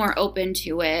way more open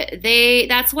to it.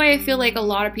 That's why I feel like a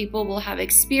lot of people will have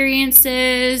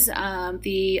experiences,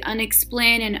 the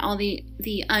unexplained and all the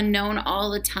unknown all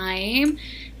the time,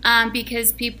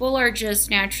 because people are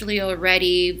just naturally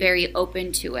already very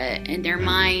open to it in their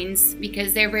minds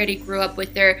because they already grew up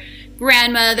with their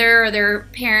grandmother or their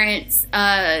parents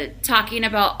talking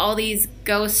about all these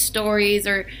ghost stories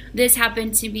or this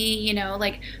happened to me,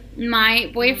 like my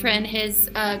boyfriend, his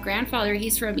grandfather,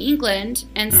 he's from England,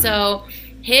 and so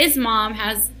his mom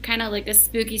has kind of like a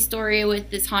spooky story with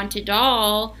this haunted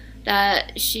doll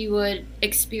that she would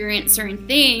experience certain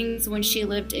things when she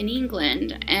lived in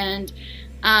England, and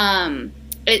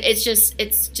it's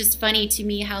just funny to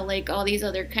me how like all these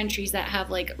other countries that have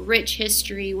like rich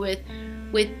history with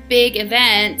big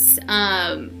events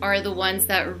are the ones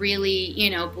that really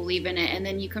believe in it, and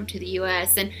then you come to the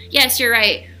U.S. and yes, you're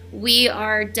right. We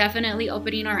are definitely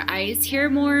opening our eyes here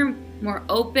more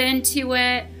open to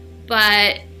it,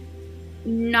 but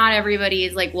not everybody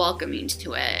is like welcoming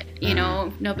to it.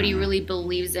 Nobody really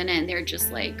believes in it, and they're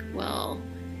just like, well,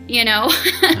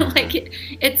 like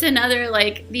it's another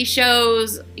like these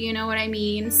shows. You know what I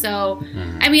mean? So,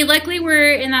 I mean, luckily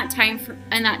we're in that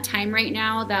time right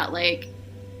now that like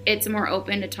it's more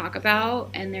open to talk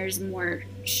about, and there's more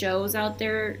shows out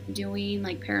there doing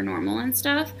like paranormal and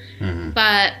stuff.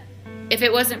 But if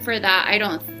it wasn't for that,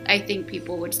 I think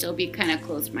people would still be kind of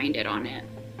closed-minded on it.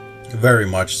 Very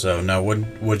much so. Now,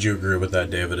 would you agree with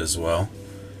that, David, as well?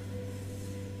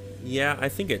 Yeah, I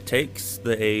think it takes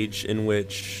the age in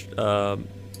which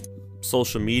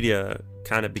social media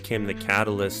kind of became the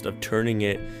catalyst of turning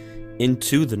it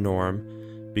into the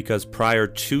norm, because prior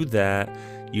to that,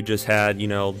 you just had,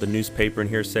 the newspaper and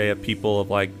hearsay of people of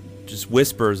like just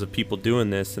whispers of people doing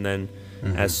this, and then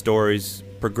as stories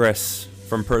progress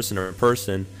from person to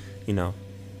person,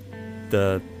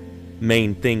 the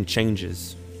main thing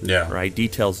changes. Yeah. Right?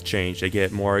 Details change. They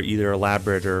get more either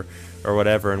elaborate or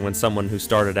whatever, and when someone who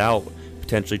started out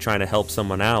potentially trying to help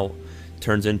someone out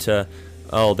turns into,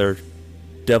 oh, they're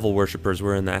devil worshippers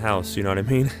were in that house, you know what I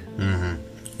mean?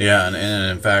 Yeah, and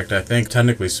in fact, I think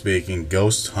technically speaking,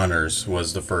 Ghost Hunters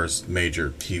was the first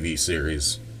major TV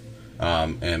series.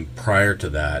 And prior to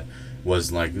that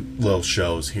was like little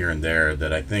shows here and there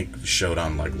that I think showed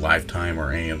on like Lifetime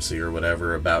or AMC or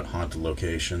whatever about haunted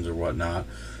locations or whatnot.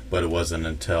 But it wasn't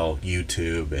until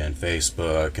YouTube and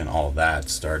Facebook and all that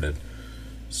started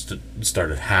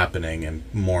happening, and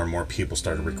more people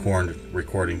started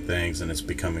recording things, and it's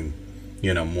becoming,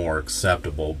 more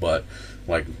acceptable. But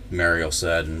like Mario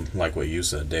said, and like what you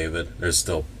said, David, there's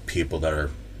still people that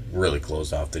are really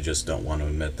closed off. They just don't want to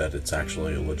admit that it's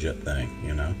actually a legit thing,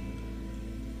 you know?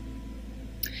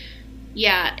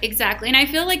 Yeah, exactly. And I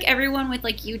feel like everyone with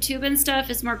like YouTube and stuff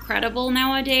is more credible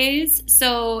nowadays.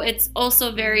 So it's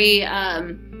also very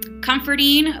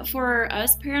comforting for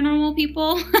us paranormal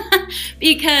people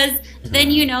because then,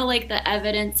 you know, like the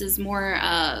evidence is more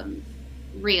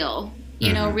real,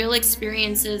 you know, real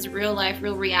experiences, real life,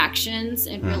 real reactions,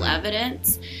 and real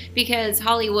evidence. Because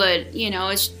Hollywood, you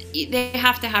know, they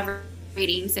have to have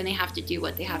ratings and they have to do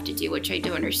what they have to do, which I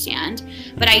do understand.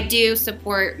 But I do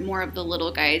support more of the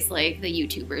little guys like the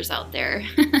YouTubers out there.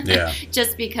 Yeah.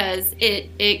 Just because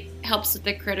it helps with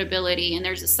the credibility and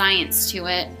there's a science to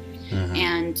it.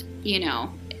 And, you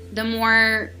know, the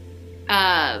more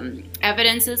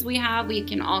evidences we have, we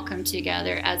can all come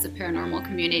together as a paranormal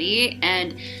community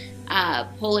and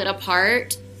pull it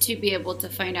apart to be able to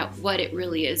find out what it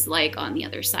really is like on the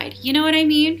other side. You know what I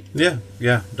mean? Yeah,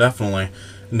 definitely.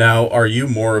 Now, are you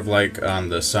more of like on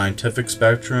the scientific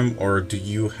spectrum, or do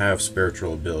you have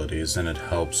spiritual abilities and it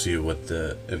helps you with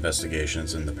the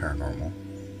investigations in the paranormal?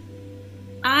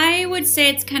 I would say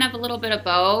it's kind of a little bit of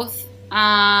both.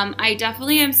 I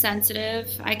definitely am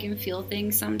sensitive. I can feel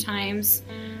things sometimes.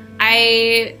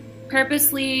 I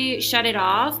purposely shut it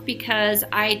off because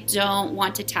I don't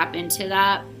want to tap into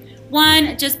that.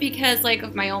 One, just because like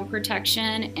of my own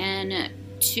protection, and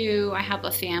two, I have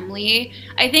a family.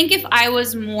 I think if I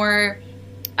was more,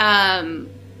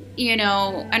 you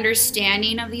know,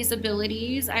 understanding of these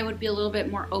abilities, I would be a little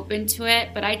bit more open to it.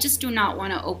 But I just do not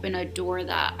want to open a door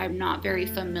that I'm not very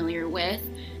familiar with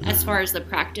as far as the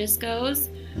practice goes.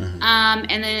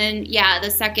 And then, yeah,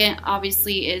 the second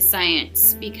obviously is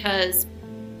science, because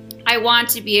I want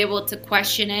to be able to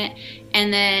question it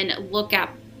and then look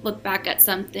back at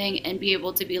something and be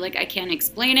able to be like, I can't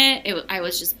explain it. I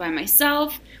was just by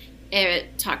myself.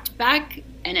 It talked back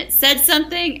and it said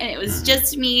something and it was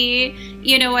just me.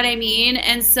 You know what I mean?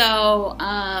 And so,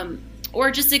 or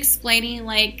just explaining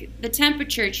like the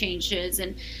temperature changes,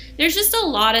 and there's just a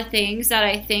lot of things that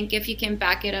I think if you can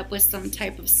back it up with some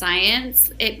type of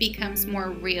science, it becomes more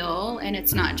real and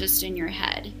it's not just in your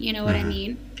head. You know what I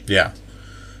mean? Yeah.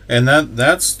 And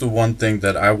that's the one thing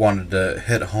that I wanted to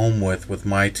hit home with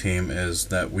my team, is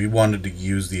that we wanted to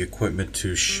use the equipment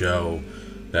to show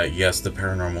that yes, the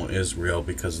paranormal is real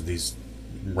because of these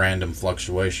random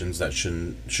fluctuations that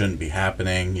shouldn't be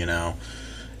happening, you know,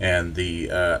 and the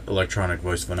electronic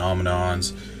voice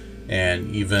phenomenons.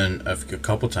 And even a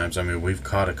couple times, I mean, we've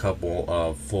caught a couple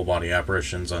of full body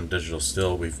apparitions on digital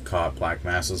still. We've caught black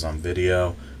masses on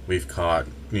video. We've caught,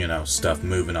 you know, stuff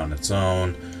moving on its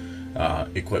own.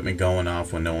 Equipment going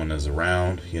off when no one is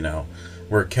around. You know,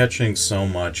 we're catching so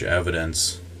much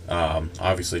evidence,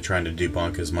 obviously trying to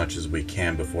debunk as much as we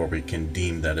can before we can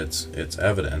deem that it's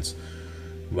evidence.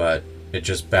 But it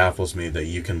just baffles me that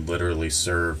you can literally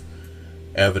serve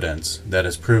evidence that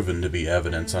is proven to be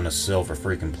evidence on a silver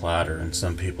freaking platter, and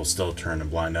some people still turn a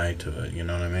blind eye to it. You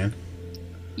know what I mean?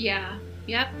 Yeah.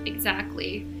 Yep.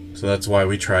 Exactly. So that's why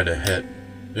we try to hit,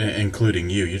 including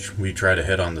you, we try to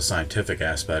hit on the scientific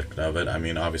aspect of it. I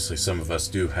mean, obviously some of us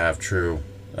do have true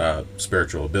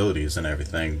spiritual abilities and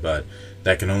everything, but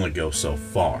that can only go so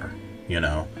far, you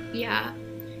know? Yeah.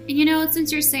 And you know,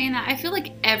 since you're saying that, I feel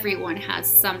like everyone has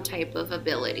some type of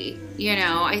ability. You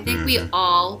know, I think we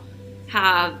all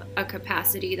have a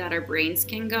capacity that our brains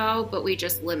can go, but we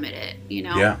just limit it, you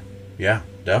know? Yeah,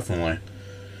 definitely.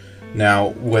 Now,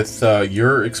 with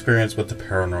your experience with the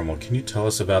paranormal, can you tell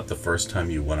us about the first time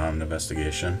you went on an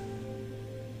investigation?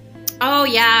 Oh,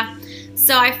 yeah.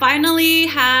 So I finally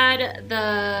had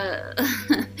the...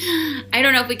 I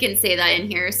don't know if we can say that in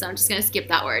here, so I'm just going to skip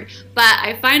that word. But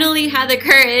I finally had the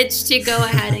courage to go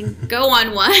ahead and go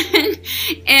on one.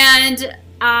 And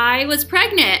I was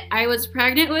pregnant. I was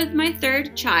pregnant with my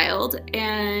third child,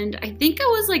 and I think I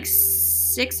was like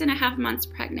 6.5 months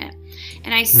pregnant.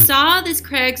 And I saw this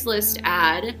Craigslist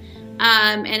ad,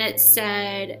 and it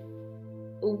said,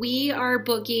 we are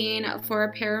booking for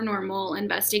a paranormal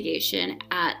investigation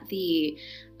at the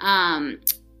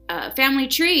Family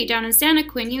Tree down in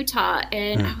Santaquin, Utah.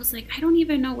 And I was like, I don't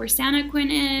even know where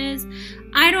Santaquin is.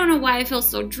 I don't know why I feel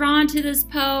so drawn to this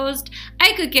post.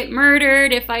 I could get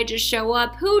murdered if I just show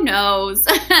up. Who knows?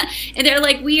 And they're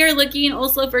like, we are looking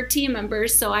also for team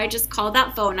members. So I just called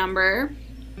that phone number.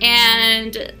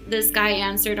 And this guy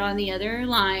answered on the other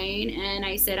line, and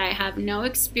I said, I have no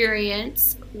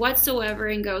experience whatsoever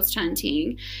in ghost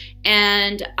hunting,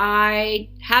 and I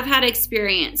have had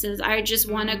experiences. I just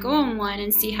want to go on one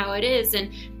and see how it is,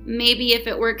 and maybe if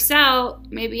it works out,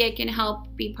 maybe I can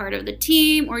help be part of the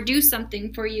team or do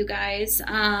something for you guys.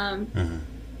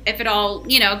 if it all,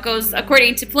 goes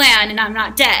according to plan and I'm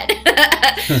not dead.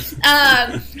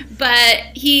 But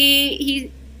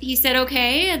he said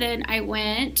okay, and then I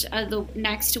went the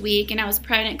next week, and I was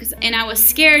pregnant and I was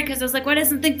scared because I was like, what if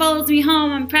something follows me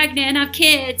home? I'm pregnant and have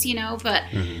kids, but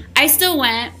I still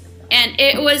went, and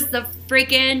it was the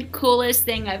freaking coolest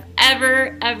thing I've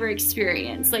ever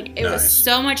experienced. Like, it was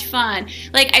so much fun.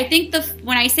 Like, I think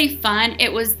when I say fun,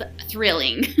 it was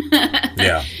thrilling.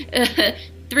 Yeah.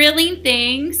 Thrilling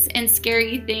things and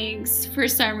scary things for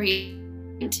some reason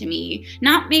to me.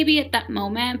 Not maybe at that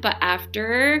moment, but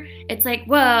after, it's like,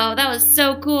 whoa, that was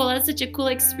so cool. That's such a cool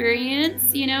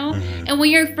experience, And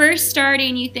when you're first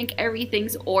starting, you think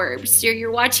everything's orbs. So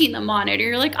you're watching the monitor.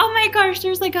 You're like, oh my gosh,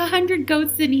 there's like 100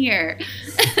 goats in here.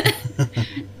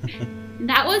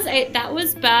 That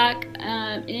was back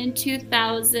in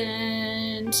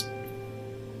 2013.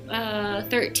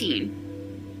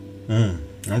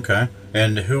 Okay.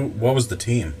 And what was the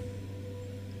team?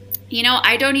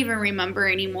 I don't even remember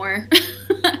anymore.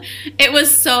 It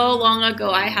was so long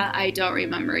ago. I don't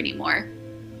remember anymore.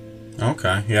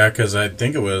 Okay. Yeah, because I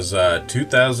think it was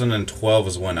 2012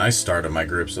 is when I started my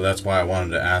group, so that's why I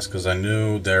wanted to ask, because I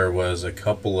knew there was a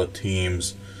couple of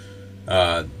teams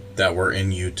that were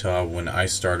in Utah when I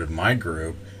started my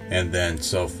group, and then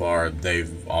so far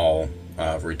they've all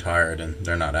retired and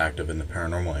they're not active in the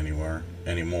paranormal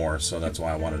anymore, so that's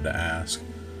why I wanted to ask.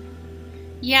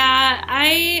 Yeah,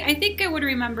 I think I would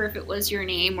remember if it was your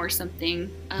name or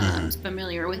something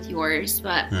familiar with yours,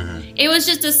 but it was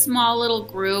just a small little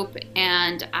group,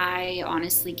 and I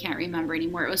honestly can't remember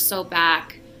anymore. It was so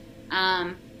back,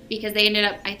 because they ended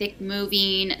up, I think,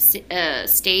 moving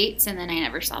states, and then I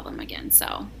never saw them again.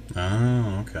 So.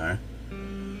 Oh, okay.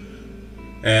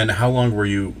 And how long were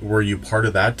you part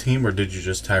of that team, or did you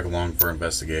just tag along for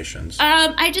investigations?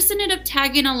 I just ended up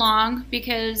tagging along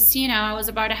because, I was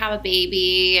about to have a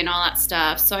baby and all that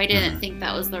stuff, so I didn't think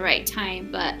that was the right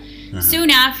time. But soon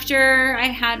after I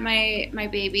had my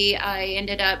baby, I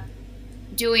ended up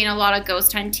doing a lot of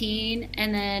ghost hunting,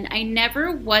 and then I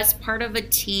never was part of a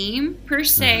team per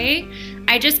se.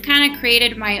 I just kind of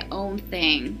created my own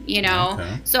thing,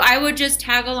 Okay. So I would just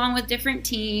tag along with different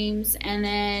teams, and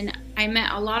then I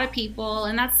met a lot of people,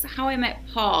 and that's how I met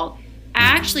Paul. I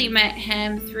actually met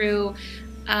him through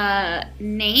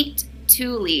Nate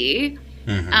Tooley.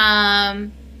 I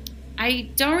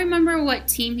don't remember what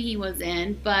team he was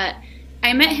in, but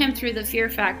I met him through the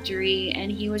Fear Factory,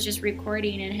 and he was just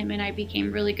recording, and him and I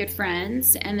became really good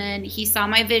friends. And then he saw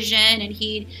my vision, and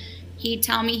he'd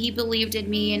tell me he believed in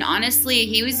me. And honestly,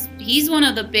 he's one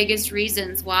of the biggest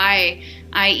reasons why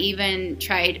I even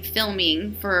tried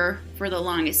filming for the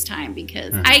longest time,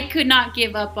 because I could not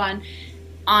give up on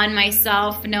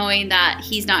myself, knowing that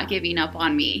he's not giving up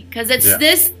on me, because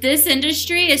this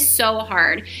industry is so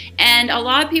hard, and a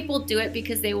lot of people do it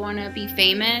because they want to be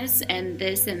famous and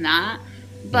this and that,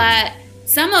 but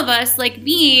some of us, like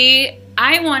me,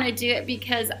 I want to do it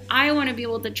because I want to be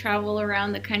able to travel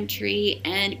around the country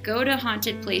and go to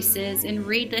haunted places and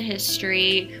read the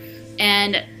history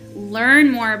and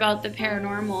learn more about the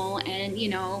paranormal, and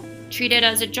treat it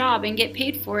as a job and get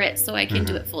paid for it, so I can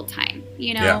do it full time,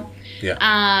 Yeah.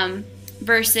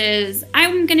 Versus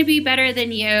I'm going to be better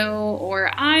than you,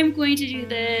 or I'm going to do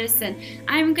this, and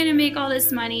I'm going to make all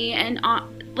this money, and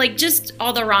like just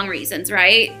all the wrong reasons,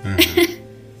 right?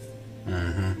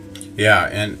 Yeah,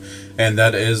 and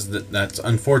that's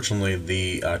unfortunately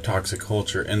the toxic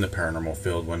culture in the paranormal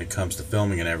field when it comes to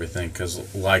filming and everything,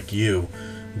 because like you,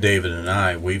 David and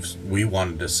I, we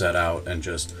wanted to set out and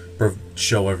just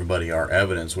show everybody our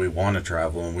evidence. We want to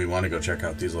travel, and we want to go check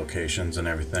out these locations and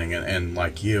everything, and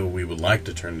like you, we would like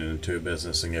to turn it into a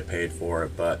business and get paid for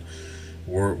it, but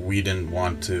we didn't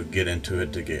want to get into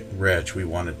it to get rich. We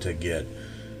wanted to get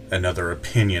another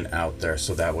opinion out there,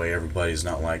 so that way everybody's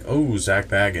not like, oh, Zach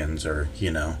Baggins, or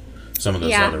some of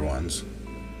those other ones.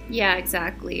 Yeah,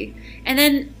 exactly. And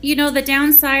then, the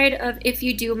downside of if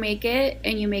you do make it,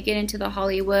 and you make it into the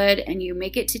Hollywood, and you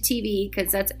make it to TV,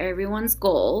 because that's everyone's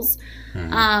goals,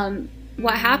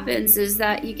 what happens is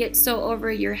that you get so over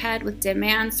your head with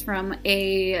demands from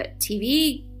a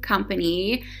TV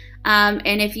company,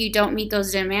 and if you don't meet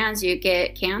those demands, you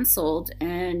get canceled,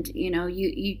 and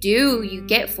you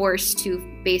get forced to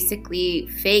basically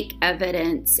fake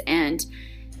evidence and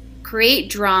create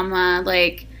drama,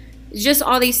 like just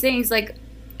all these things. Like,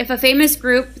 if a famous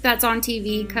group that's on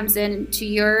TV comes in to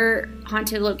your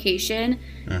haunted location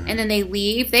and then they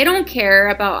leave, they don't care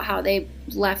about how they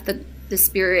left the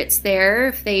spirits there,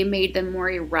 if they made them more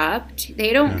erupt.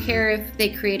 They don't care if they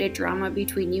created drama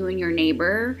between you and your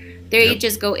neighbor. They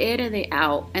just go in and they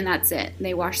out, and that's it.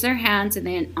 They wash their hands and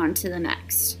then on to the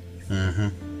next.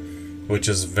 which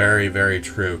is very, very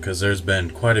true, because there's been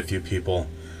quite a few people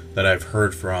that I've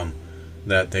heard from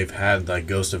that they've had like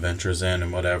ghost adventures in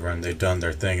and whatever, and they've done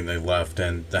their thing and they left,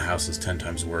 and the house is 10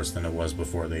 times worse than it was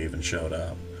before they even showed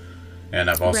up. And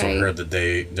I've also Right. heard that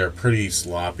they're pretty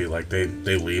sloppy, like they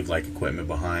leave like equipment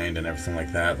behind and everything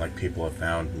like that. Like people have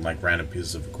found like random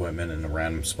pieces of equipment in a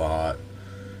random spot.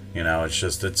 You know,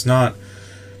 it's not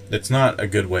a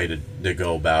good way to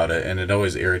go about it, and it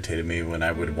always irritated me when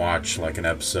I would watch like an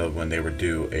episode when they would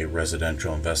do a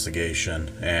residential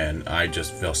investigation, and I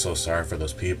just feel so sorry for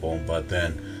those people. But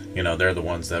then, you know, they're the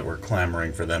ones that were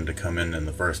clamoring for them to come in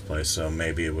the first place, so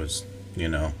maybe it was, you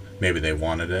know, maybe they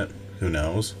wanted it. Who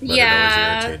knows? But Yeah. it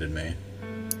always irritated me.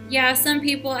 Yeah, some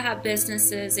people that have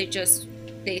businesses,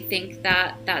 they think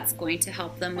that that's going to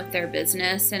help them with their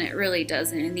business, and it really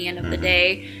doesn't in the end of the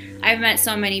day. I've met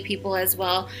so many people as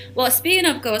well. Well, speaking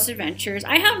of Ghost Adventures,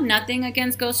 I have nothing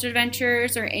against Ghost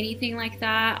Adventures or anything like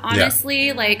that.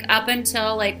 Honestly, like up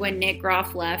until like when Nick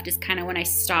Groff left is kind of when I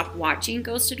stopped watching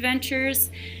Ghost Adventures.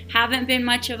 Haven't been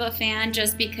much of a fan,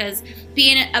 just because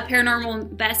being a paranormal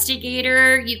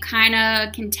investigator, you kind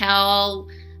of can tell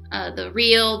the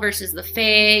real versus the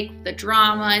fake, the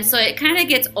drama, and so it kind of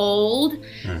gets old.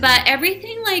 But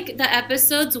everything, like the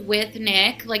episodes with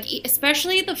Nick, like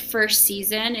especially the first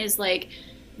season, is like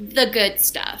the good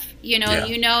stuff. You know, Yeah.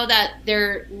 you know that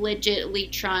they're legitimately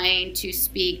trying to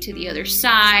speak to the other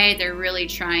side. They're really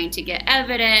trying to get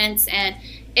evidence, and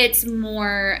it's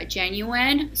more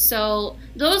genuine. So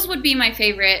those would be my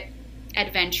favorite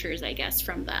adventures, I guess,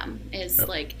 from them. Is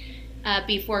like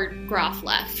before Groff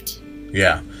left.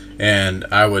 Yeah, and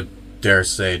I would dare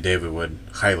say David would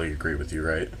highly agree with you,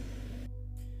 right?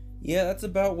 Yeah, that's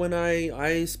about when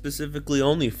I specifically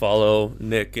only follow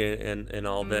Nick and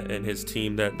all that and his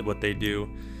team, that what they do,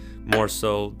 more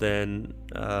so than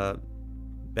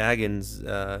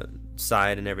Baggins'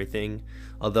 side and everything.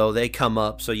 Although they come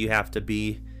up, so you have to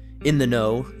be in the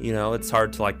know. You know, it's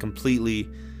hard to like completely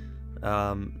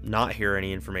not hear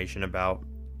any information about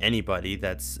anybody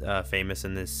that's famous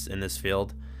in this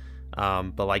field.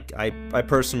 But like I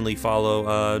personally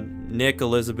follow Nick,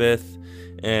 Elizabeth,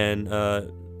 and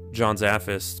John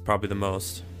Zaffis probably the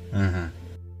most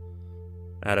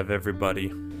out of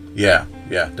everybody. Yeah,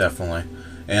 definitely.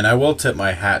 And I will tip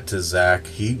my hat to Zach.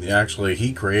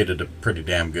 He created a pretty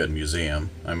damn good museum.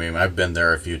 I mean, I've been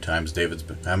there a few times. David's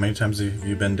been. How many times have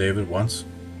you been, David? Once?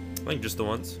 I think just the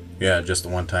once. Yeah, just the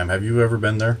one time. Have you ever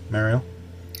been there, Mariel?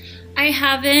 I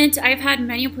haven't. I've had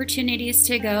many opportunities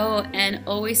to go, and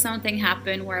always something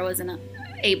happened where I wasn't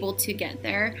able to get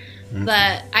there.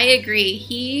 But I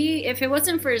agree. If it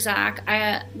wasn't for Zach,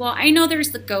 I know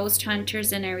there's the ghost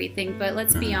hunters and everything, but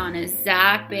let's be honest,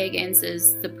 Zach Bagans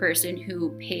is the person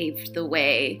who paved the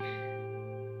way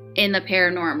in the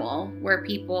paranormal, where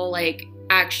people like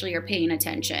actually are paying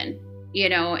attention, you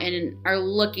know, and are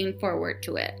looking forward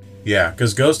to it. Yeah,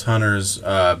 because Ghost Hunters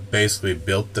basically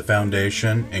built the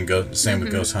foundation, and same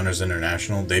with Ghost Hunters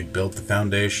International. They built the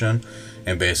foundation,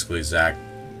 and basically Zach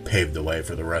paved the way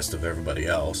for the rest of everybody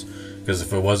else. Because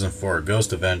if it wasn't for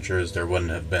Ghost Adventures, there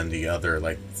wouldn't have been the other,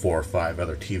 like, 4 or 5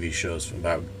 other TV shows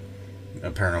about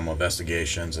paranormal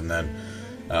investigations. And then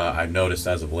I've noticed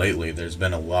as of lately, there's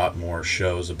been a lot more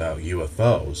shows about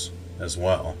UFOs as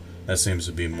well. That seems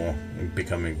to be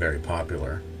becoming very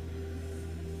popular.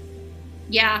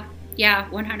 Yeah,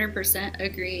 100%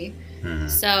 agree.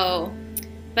 So,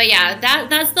 but yeah,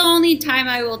 that's the only time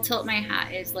I will tilt my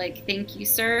hat is like, thank you,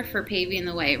 sir, for paving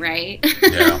the way, right?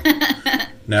 Yeah.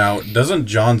 Now, doesn't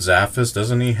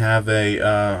he have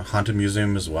a haunted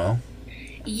museum as well?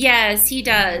 Yes, he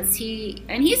does. He's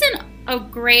a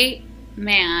great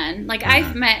man. Like,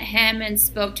 I've met him and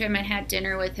spoke to him and had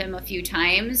dinner with him a few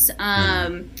times.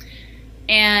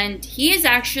 And he is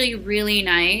actually really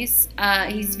nice.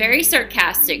 He's very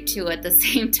sarcastic, too, at the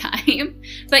same time.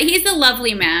 But he's a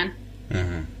lovely man.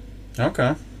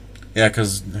 Okay. Yeah,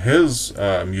 because his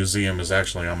museum is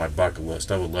actually on my bucket list.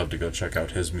 I would love to go check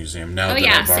out his museum. Now that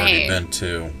I've already been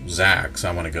to Zach's,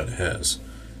 I want to go to his.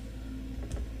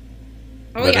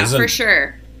 Oh, but yeah, for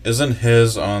sure. Isn't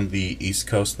his on the East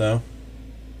Coast, though?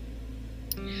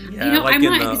 Yeah, I'm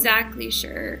not exactly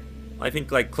sure. I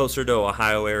think like closer to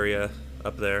Ohio area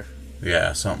up there.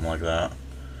 Yeah, something like that.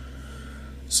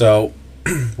 So,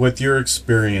 with your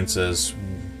experiences,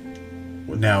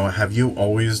 now, have you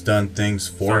always done things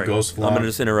for Ghost Vlog? I'm going to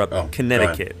just interrupt. Oh,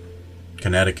 Connecticut.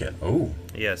 Connecticut. Oh.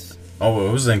 Yes. Oh,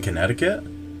 it was in Connecticut?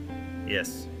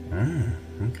 Yes.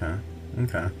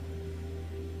 Okay.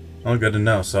 Oh, good to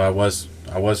know. So I was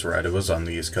right. It was on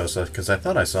the East Coast, because I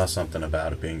thought I saw something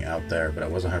about it being out there, but I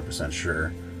wasn't 100%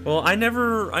 sure. Well, I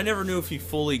never knew if he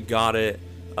fully got it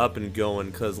up and going,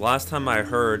 because last time I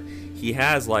heard, he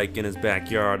has like in his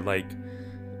backyard like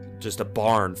just a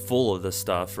barn full of this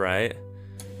stuff, right?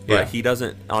 But Yeah. he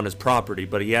doesn't on his property,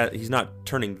 but he's not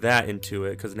turning that into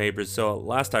it because neighbors. So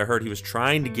last I heard, he was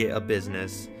trying to get a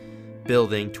business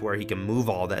building to where he can move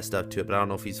all that stuff to it, but I don't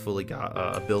know if he's fully got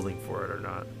a building for it or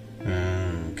not.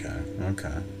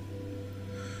 Okay.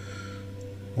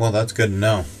 Well, that's good to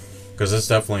know, because it's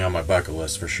definitely on my bucket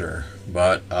list for sure.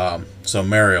 But, so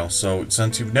Mariel, so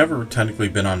since you've never technically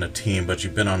been on a team, but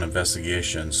you've been on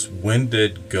investigations, when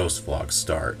did Ghost Vlogs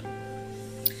start?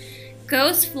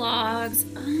 Ghost Vlogs,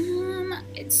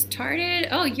 it started,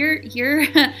 oh, you're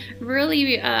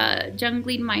really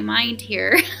jungling my mind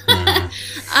here.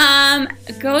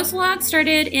 Ghost Vlogs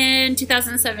started in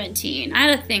 2017. I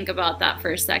had to think about that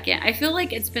for a second. I feel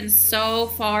like it's been so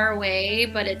far away,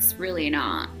 but it's really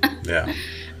not. Yeah.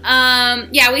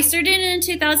 Yeah, we started in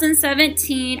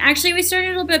 2017. Actually, we started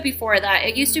a little bit before that.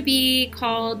 It used to be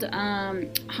called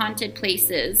Haunted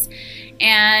Places.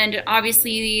 And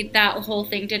obviously that whole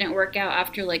thing didn't work out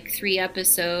after like 3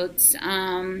 episodes.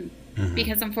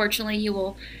 Because unfortunately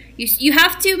you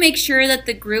have to make sure that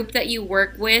the group that you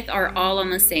work with are all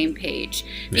on the same page.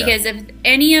 Because if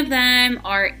any of them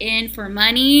are in for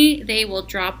money, they will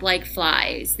drop like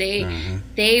flies.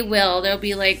 They will. They'll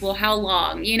be like, well, how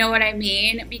long? You know what I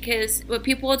mean? Because what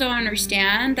people don't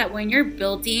understand, that when you're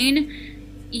building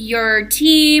your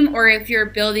team, or if you're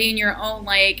building your own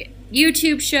like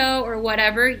YouTube show or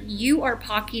whatever, you are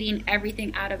pocketing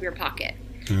everything out of your pocket.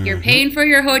 You're paying for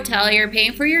your hotel, you're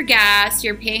paying for your gas,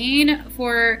 you're paying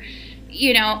for,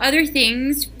 you know, other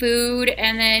things, food,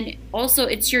 and then also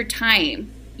it's your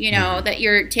time, you know, that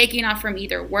you're taking off from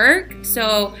either work.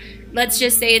 So let's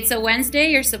just say it's a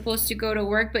Wednesday, you're supposed to go to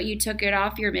work, but you took it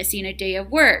off, you're missing a day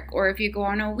of work. Or if you go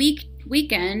on a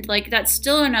weekend, like that's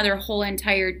still another whole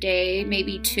entire day,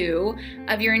 maybe 2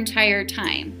 of your entire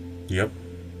time. Yep.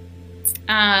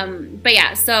 But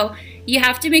yeah, so you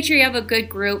have to make sure you have a good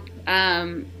group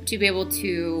to be able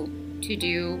to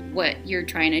do what you're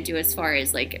trying to do as far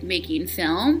as like making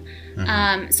film.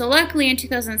 So luckily in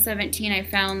 2017 I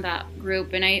found that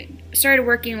group, and I started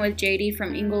working with JD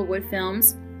from Inglewood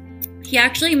Films. He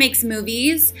actually makes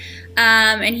movies,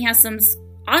 and he has some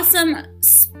awesome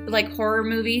like horror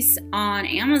movies on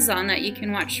Amazon that you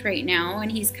can watch right now,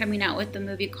 and he's coming out with a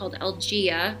movie called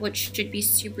Elgia, which should be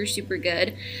super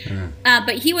good.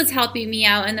 But he was helping me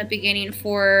out in the beginning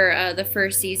for the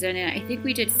first season, and I think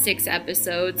we did 6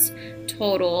 episodes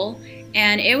total,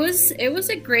 and it was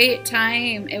a great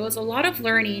time. It was a lot of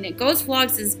learning. Ghost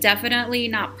Vlogs is definitely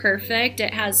not perfect.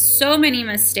 It has so many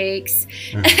mistakes.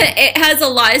 It has a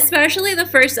lot, especially the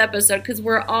first episode, because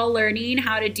we're all learning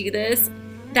how to do this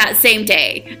that same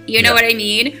day. You know what I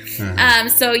mean?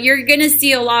 So you're gonna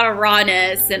see a lot of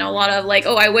rawness and a lot of like,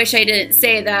 oh, I wish I didn't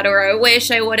say that, or I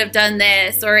wish I would have done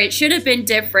this, or it should have been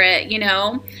different, you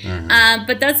know?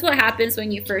 But that's what happens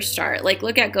when you first start. Like,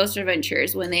 look at Ghost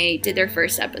Adventures when they did their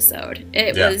first episode.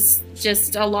 It was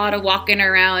just a lot of walking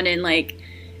around and like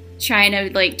trying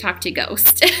to like talk to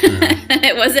ghosts.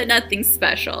 It wasn't nothing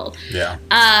special.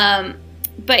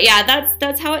 But yeah,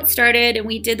 that's how it started, and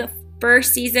we did the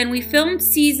first season. We filmed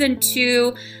season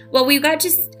 2. Well, we got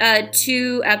just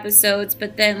 2 episodes,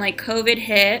 but then like COVID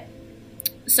hit,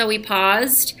 so we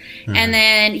paused. And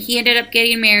then he ended up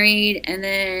getting married, and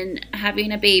then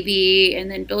having a baby, and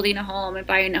then building a home, and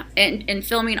buying and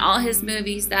filming all his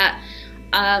movies that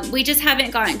we just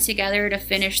haven't gotten together to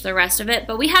finish the rest of it.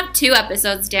 But we have 2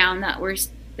 episodes down that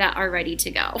are ready to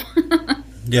go.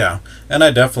 Yeah, and I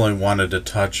definitely wanted to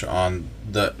touch on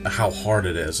how hard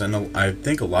it is, and I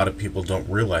think a lot of people don't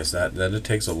realize that it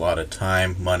takes a lot of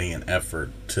time, money, and effort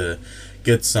to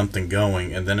get something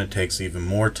going, and then it takes even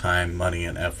more time, money,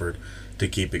 and effort to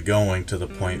keep it going to the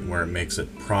point where it makes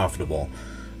it profitable.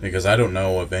 Because I don't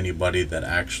know of anybody that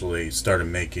actually started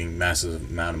making massive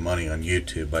amount of money on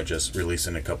YouTube by just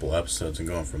releasing a couple episodes and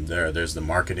going from there. There's the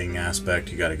marketing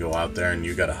aspect. You got to go out there and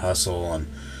you got to hustle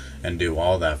and do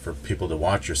all that for people to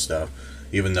watch your stuff.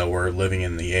 Even though we're living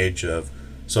in the age of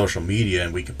social media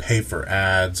and we can pay for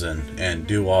ads and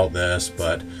do all this,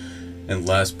 but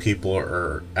unless people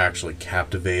are actually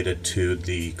captivated to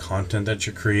the content that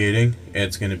you're creating,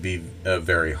 it's going to be a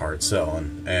very hard sell.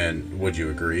 And would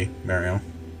you agree, Mariel?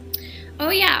 Oh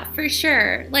yeah, for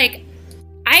sure. Like,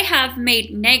 I have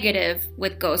made negative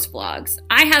with Ghost Vlogs.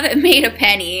 I haven't made a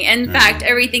penny. In fact,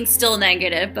 everything's still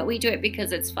negative, but we do it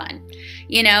because it's fun,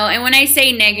 you know? And when I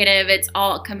say negative, it's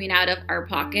all coming out of our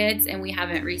pockets, and we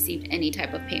haven't received any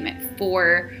type of payment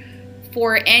for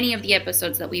any of the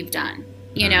episodes that we've done.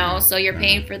 You know, so you're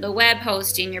paying for the web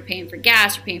hosting, you're paying for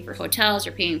gas, you're paying for hotels,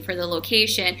 you're paying for the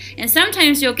location. And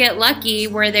sometimes you'll get lucky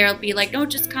where they'll be like, no,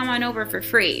 just come on over for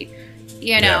free,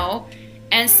 you know?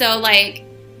 And so, like,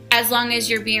 as long as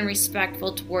you're being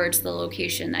respectful towards the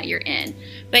location that you're in.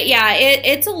 But yeah,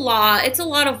 it's a lot. It's a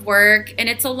lot of work, and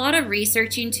it's a lot of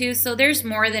researching too. So there's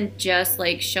more than just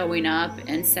like showing up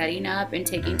and setting up and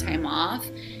taking time off.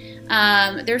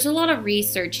 There's a lot of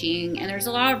researching, and there's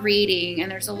a lot of reading, and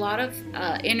there's a lot of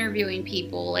interviewing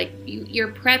people. Like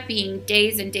you're prepping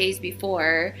days and days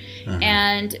before,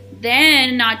 and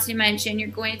then not to mention you're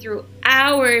going through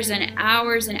hours and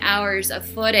hours and hours of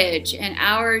footage and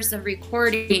hours of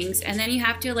recordings, and then you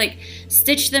have to like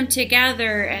stitch them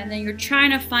together, and then you're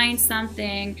trying to find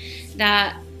something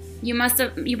that you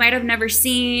might have never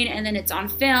seen, and then it's on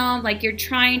film. Like you're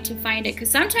trying to find it, because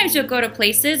sometimes you'll go to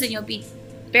places and you'll be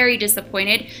very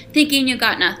disappointed thinking you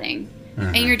got nothing,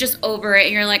 and you're just over it,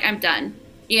 and you're like, I'm done,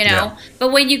 you know.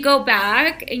 But when you go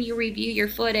back and you review your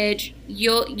footage,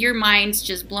 your mind's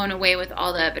just blown away with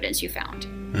all the evidence you found.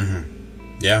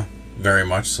 Yeah, very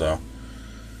much so.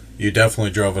 You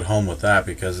definitely drove it home with that,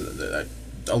 because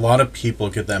a lot of people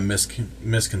get that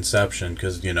misconception,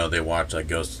 because, you know, they watch like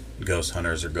Ghost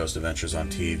Hunters or Ghost Adventures on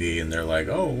TV, and they're like,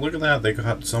 oh, look at that, they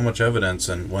got so much evidence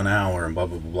in 1 hour and blah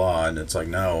blah blah blah. And it's like,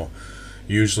 no,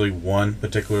 usually one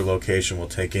particular location will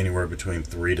take anywhere between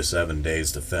 3 to 7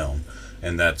 days to film,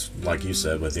 and that's, like you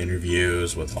said, with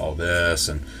interviews, with all this,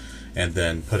 and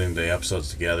then putting the episodes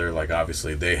together. Like,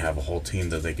 obviously they have a whole team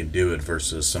that they can do it,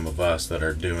 versus some of us that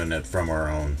are doing it from our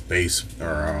own basement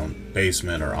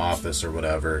or office or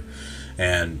whatever,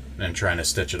 and trying to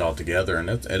stitch it all together. And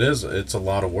it's a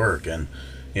lot of work. And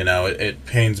you know, it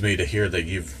pains me to hear that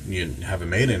you haven't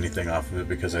made anything off of it,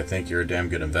 because I think you're a damn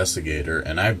good investigator,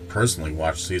 and I personally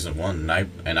watched season 1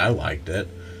 and I liked it,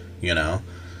 you know.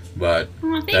 But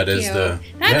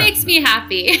that makes me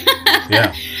happy.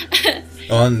 Yeah.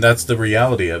 Well, and that's the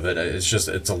reality of it.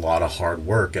 It's a lot of hard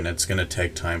work, and it's going to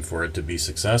take time for it to be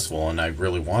successful. And I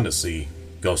really want to see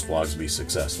Ghost Vlogs be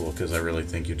successful, because I really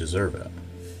think you deserve it.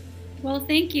 Well,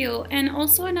 thank you. And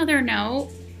also another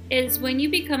note is, when you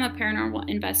become a paranormal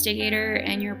investigator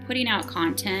and you're putting out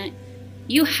content,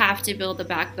 you have to build a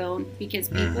backbone, because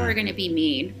people are going to be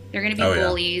mean. They're going to be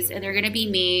bullies, and they're going to be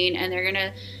mean, and they're going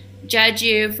to judge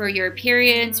you for your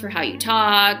appearance, for how you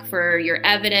talk, for your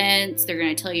evidence. They're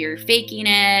going to tell you you're faking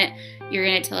it. They're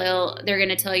going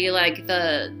to tell you like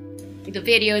the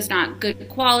video is not good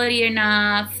quality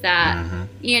enough, that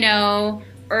you know.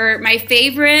 Or my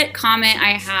favorite comment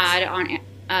I had on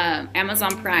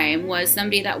Amazon Prime was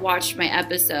somebody that watched my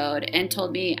episode and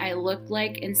told me I look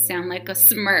like and sound like a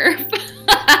Smurf.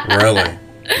 Really?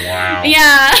 Wow.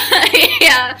 Yeah.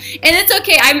 Yeah. And it's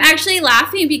okay. I'm actually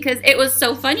laughing because it was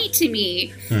so funny to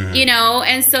me, you know.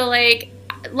 And so, like,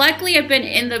 luckily I've been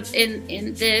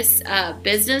in this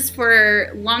business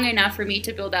for long enough for me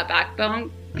to build that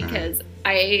backbone, because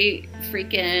I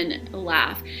freaking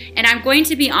laugh. And I'm going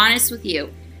to be honest with you.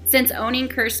 Since owning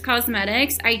Cursed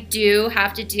Cosmetics, I do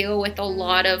have to deal with a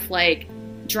lot of like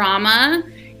drama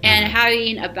and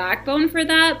having a backbone for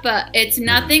that, but it's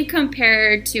nothing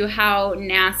compared to how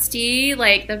nasty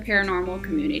like the paranormal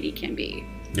community can be.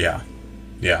 Yeah.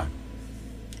 Yeah.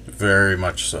 Very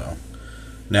much so.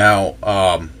 Now,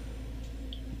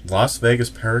 Las Vegas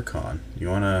Paracon, you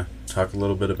want to talk a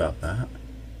little bit about that?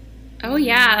 Oh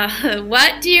yeah.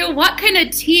 What kind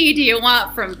of tea do you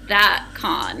want from that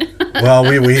con? Well,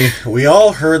 we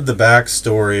all heard the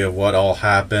backstory of what all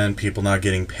happened, people not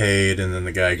getting paid, and then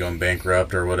the guy going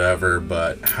bankrupt or whatever.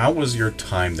 But how was your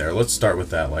time there? Let's start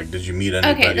with that. Like, did you meet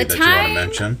anybody that you want to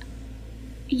mention?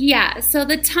 Yeah, so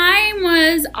the time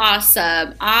was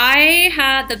awesome. I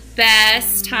had the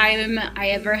best time I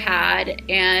ever had,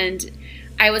 and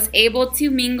I was able to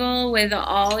mingle with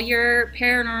all your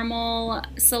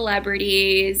paranormal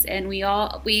celebrities, and we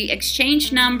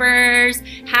exchanged numbers,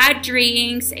 had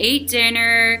drinks, ate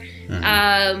dinner,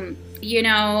 you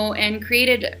know, and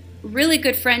created really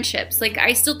good friendships. Like,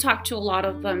 I still talk to a lot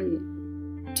of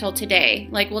them till today.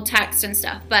 Like, we'll text and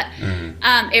stuff. But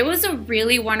it was a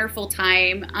really wonderful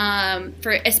time,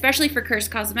 especially for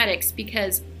Cursed Cosmetics,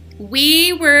 because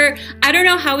I don't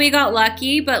know how we got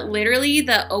lucky, but literally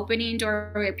the opening door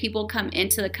where people come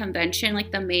into the convention, like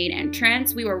the main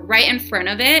entrance, we were right in front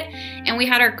of it, and we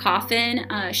had our coffin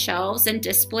shelves and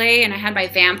display, and I had my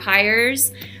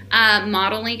vampires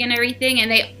modeling and everything,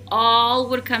 and they all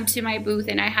would come to my booth,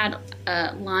 and I had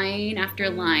line after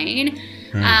line.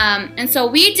 And so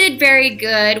we did very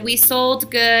good. We sold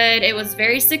good. It was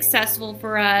very successful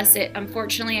for us.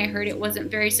 Unfortunately, I heard it wasn't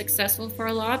very successful for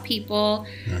a lot of people.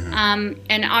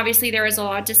 And obviously there was a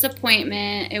lot of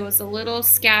disappointment. It was a little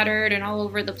scattered and all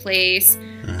over the place.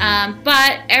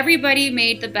 But everybody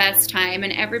made the best time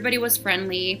and everybody was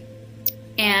friendly.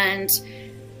 And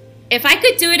if I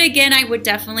could do it again, I would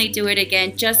definitely do it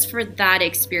again just for that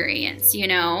experience, you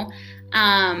know?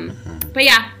 But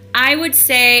yeah, I would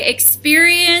say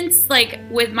experience, like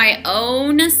with my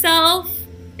own self,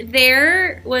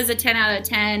 there was a 10 out of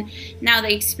 10. Now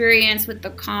the experience with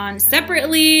the con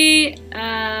separately,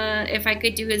 if I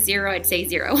could do a 0, I'd say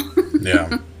 0.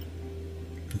 Yeah.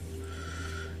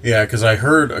 Yeah, because I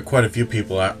heard quite a few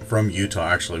people from Utah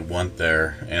actually went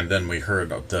there, and then we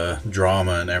heard of the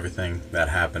drama and everything that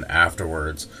happened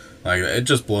afterwards. Like, it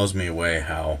just blows me away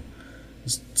how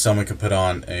someone could put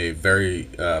on a very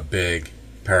big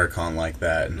Paracon like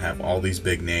that and have all these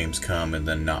big names come and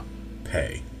then not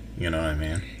pay. You know what I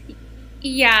mean?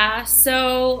 Yeah,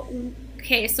 so,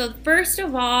 okay, so first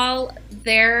of all,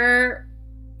 their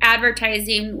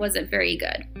advertising wasn't very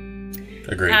good.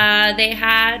 Agreed.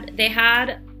 They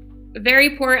had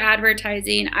very poor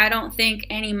advertising. I don't think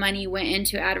any money went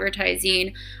into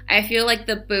advertising. I feel like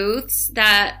the booths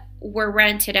that were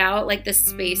rented out, like the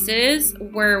spaces,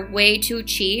 were way too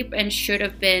cheap and should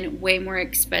have been way more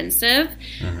expensive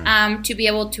to be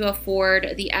able to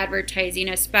afford the advertising,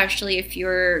 especially if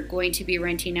you're going to be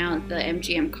renting out the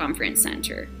MGM Conference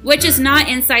Center, which is not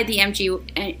inside the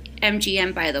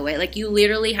MGM, by the way. Like, you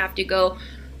literally have to go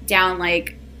down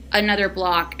like another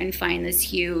block and find this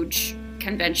huge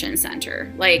convention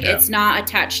center. Like, it's not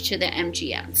attached to the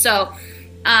MGM. So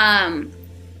I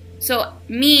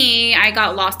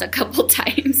got lost a couple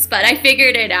times, but I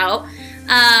figured it out.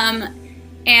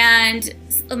 And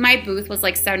my booth was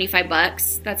like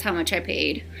 $75. That's how much I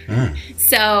paid.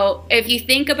 So if you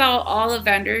think about all the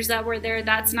vendors that were there,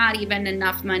 that's not even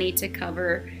enough money to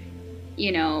cover,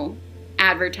 you know,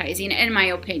 advertising, in my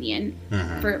opinion,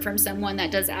 from someone that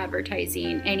does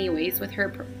advertising anyways with her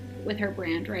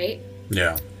brand, right?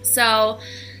 Yeah. So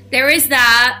there is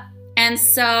that. And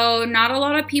so not a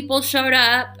lot of people showed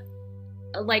up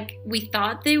like we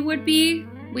thought they would be.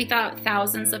 We thought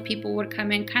thousands of people would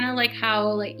come in, kind of like how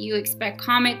like you expect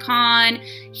Comic-Con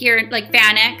here, like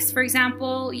FanX, for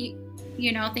example,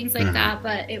 you know, things like that,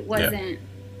 but it wasn't,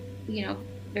 you know,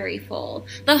 very full.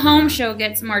 The home show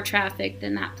gets more traffic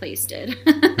than that place did.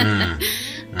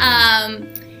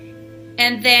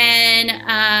 And then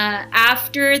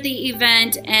after the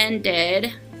event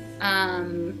ended,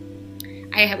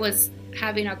 I was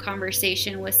having a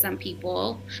conversation with some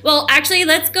people. Well, actually,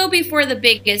 let's go before the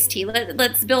biggest tea.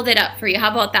 Let's build it up for you.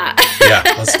 How about that? Yeah,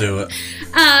 let's do it.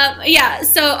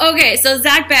 So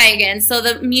Zak Bagans. So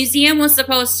the museum was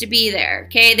supposed to be there.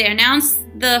 Okay, they announced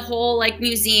the whole like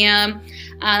museum,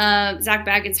 Zak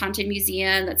Bagans Haunted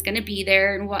Museum, that's going to be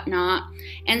there and whatnot.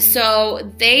 And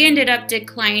so they ended up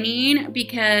declining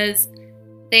because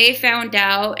they found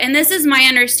out, and this is my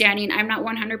understanding, I'm not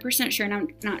 100% sure, and I'm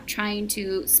not trying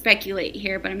to speculate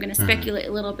here, but I'm going to speculate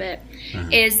a little bit,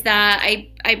 is that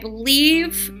I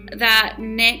believe that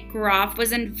Nick Groff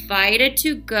was invited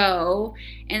to go,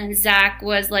 and Zak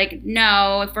was like,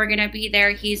 no, if we're going to be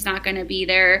there, he's not going to be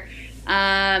there.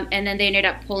 And then they ended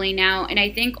up pulling out, and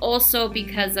I think also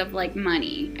because of like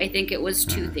money. I think it was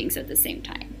two things at the same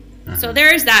time. So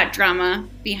there's that drama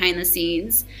behind the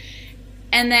scenes.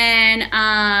 And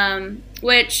then,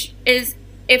 which is,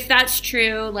 if that's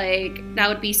true, like, that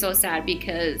would be so sad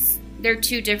because they're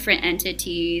two different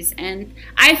entities. And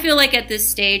I feel like at this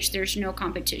stage, there's no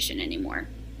competition anymore,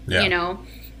 you know?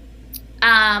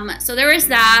 So there was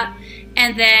that.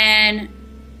 And then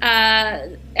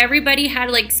everybody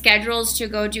had, like, schedules to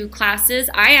go do classes.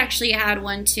 I actually had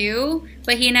one, too.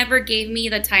 But he never gave me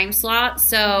the time slot.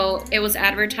 So it was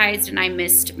advertised, and I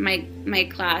missed my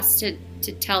class to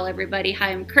tell everybody,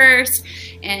 hi, I'm cursed,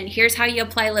 and here's how you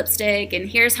apply lipstick, and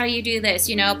here's how you do this,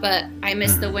 you know, but I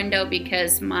missed the window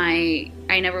because I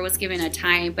never was given a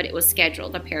time, but it was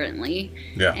scheduled, apparently,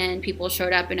 and people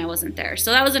showed up, and I wasn't there,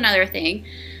 so that was another thing.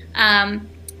 And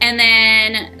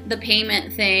then the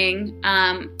payment thing,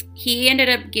 he ended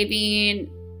up giving,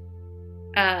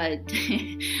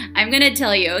 I'm going to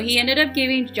tell you, he ended up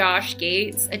giving Josh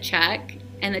Gates a check,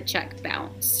 and the check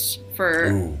bounced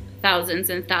for thousands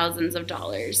and thousands of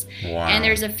dollars. Wow. And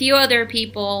there's a few other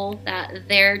people that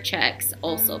their checks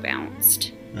also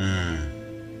bounced. Man,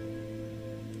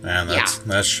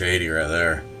 that's shady right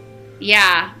there.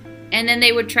 Yeah. And then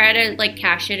they would try to like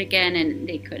cash it again, and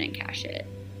they couldn't cash it.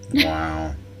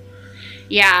 Wow.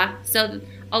 Yeah. So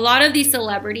a lot of these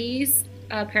celebrities,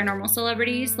 paranormal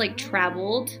celebrities, like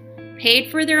traveled,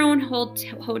 paid for their own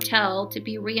hotel to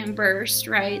be reimbursed,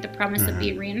 right? The promise of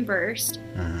being reimbursed.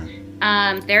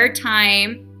 Their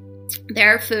time,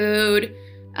 their food,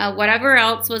 whatever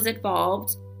else was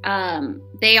involved,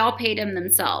 they all paid them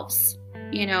themselves,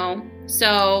 you know?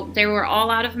 So they were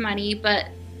all out of money, but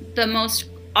the most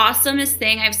awesomest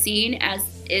thing I've seen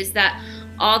is that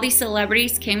all these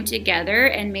celebrities came together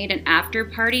and made an after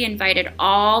party, invited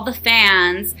all the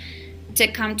fans to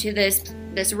come to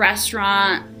this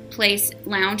restaurant place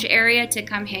lounge area to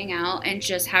come hang out and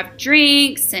just have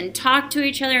drinks and talk to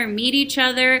each other and meet each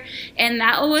other, and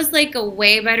that was like a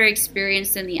way better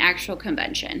experience than the actual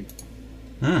convention.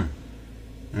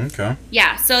 Okay.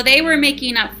 Yeah, so they were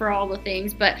making up for all the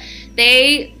things, but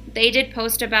they did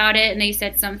post about it and they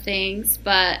said some things,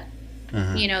 but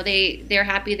you know, they're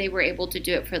happy they were able to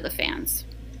do it for the fans.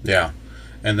 Yeah.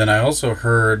 And then I also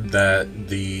heard that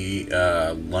the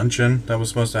luncheon that was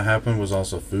supposed to happen was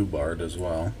also food-barred as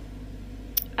well.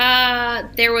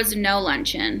 There was no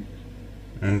luncheon.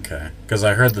 Okay. Because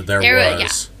I heard that there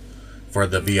was for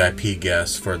the VIP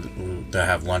guests to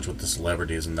have lunch with the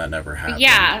celebrities, and that never happened.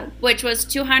 Yeah, which was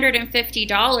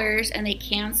 $250, and they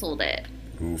canceled it.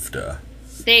 Oofda.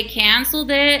 They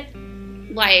canceled it,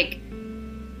 like,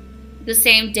 the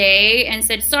same day and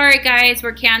said, sorry, guys,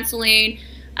 we're canceling.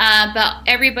 But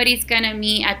everybody's going to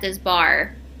meet at this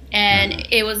bar. And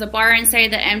it was a bar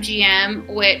inside the MGM,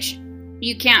 which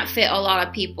you can't fit a lot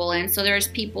of people in. So there's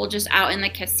people just out in the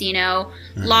casino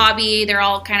lobby. They're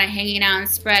all kind of hanging out and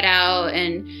spread out.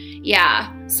 And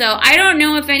yeah. So I don't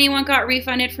know if anyone got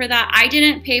refunded for that. I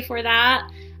didn't pay for that.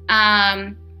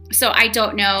 So I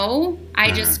don't know.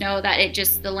 I just know that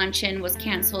the luncheon was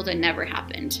canceled and never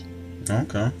happened.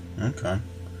 Okay.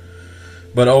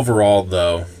 But overall,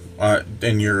 though,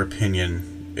 in your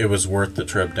opinion, it was worth the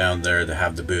trip down there to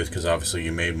have the booth, because obviously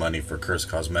you made money for Curse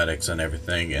Cosmetics and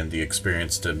everything, and the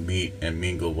experience to meet and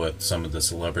mingle with some of the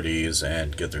celebrities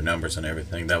and get their numbers and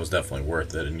everything, that was definitely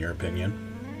worth it, in your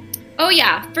opinion? Oh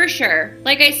yeah, for sure.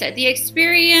 Like I said, the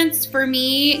experience for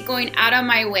me going out of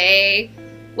my way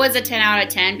was a 10 out of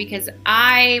 10 because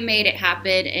I made it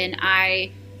happen and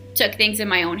I took things in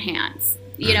my own hands.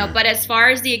 You know, but as far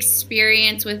as the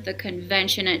experience with the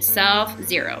convention itself,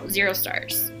 zero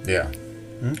stars. Yeah.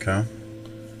 Okay.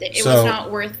 It was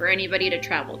not worth for anybody to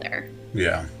travel there.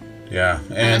 Yeah. And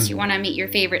unless you want to meet your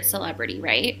favorite celebrity,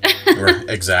 right?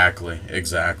 Exactly.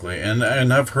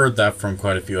 And I've heard that from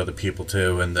quite a few other people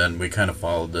too, and then we kind of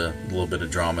followed the little bit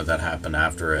of drama that happened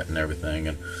after it and everything,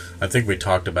 and I think we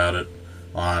talked about it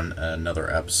on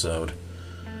another episode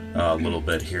a little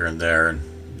bit here and there,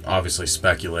 and obviously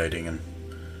speculating and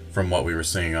from what we were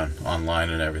seeing online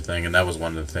and everything. And that was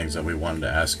one of the things that we wanted to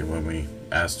ask you when we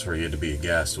asked for you to be a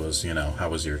guest was, you know, how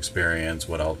was your experience?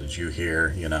 What all did you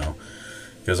hear? You know,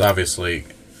 because obviously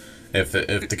if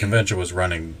the convention was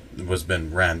ran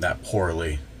that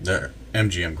poorly, the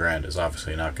MGM Grand is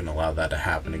obviously not going to allow that to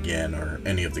happen again, or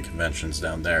any of the conventions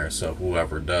down there. So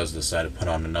whoever does decide to put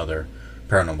on another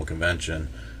paranormal convention,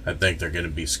 I think they're going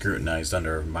to be scrutinized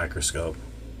under a microscope.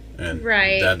 And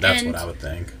that's what I would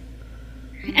think.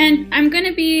 And I'm going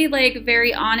to be, like,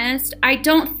 very honest. I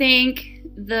don't think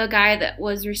the guy that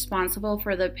was responsible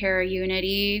for the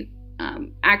Para-Unity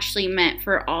actually meant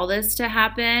for all this to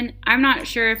happen. I'm not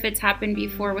sure if it's happened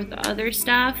before with the other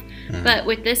stuff, but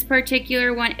with this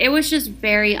particular one, it was just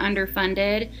very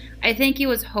underfunded. I think he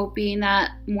was hoping that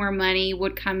more money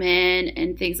would come in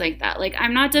and things like that. Like,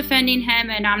 I'm not defending him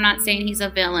and I'm not saying he's a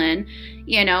villain,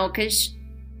 you know, because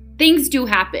things do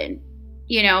happen.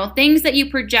 You know, things that you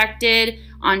projected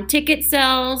on ticket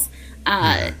sales,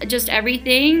 just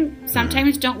everything,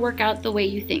 sometimes don't work out the way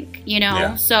you think, you know?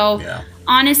 Yeah. So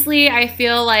honestly, I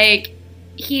feel like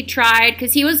he tried,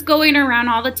 because he was going around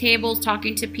all the tables,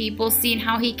 talking to people, seeing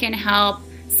how he can help,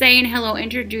 saying hello,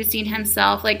 introducing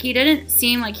himself. Like, he didn't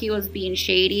seem like he was being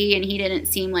shady, and he didn't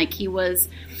seem like he was,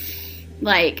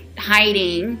 like,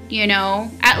 hiding, you know?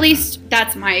 At least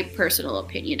that's my personal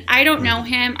opinion. I don't know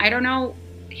him. I don't know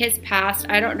his past.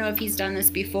 I don't know if he's done this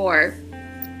before.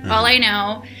 All I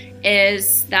know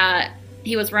is that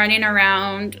he was running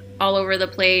around all over the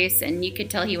place, and you could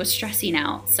tell he was stressing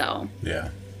out. So yeah,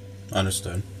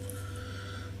 understood.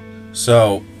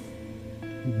 So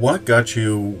what got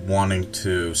you wanting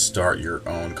to start your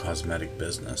own cosmetic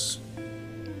business?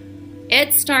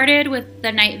 It started with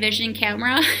the night vision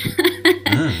camera.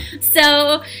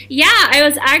 So, yeah, I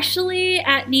was actually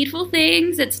at Needful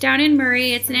Things. It's down in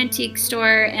Murray. It's an antique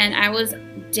store, and I was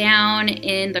down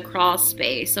in the crawl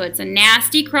space. So it's a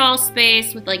nasty crawl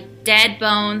space with, like, dead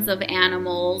bones of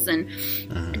animals and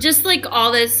just, like,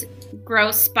 all this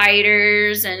gross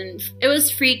spiders, and it was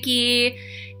freaky.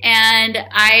 And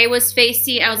I was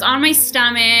on my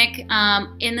stomach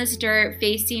in this dirt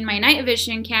facing my night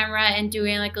vision camera and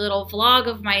doing like a little vlog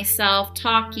of myself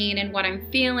talking and what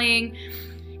I'm feeling.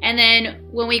 And then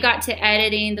when we got to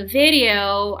editing the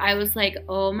video, I was like,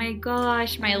 oh my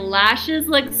gosh, my lashes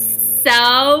look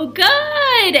so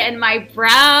good. And my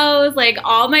brows, like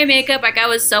all my makeup, like I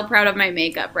was so proud of my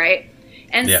makeup, right?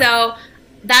 And so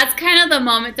that's kind of the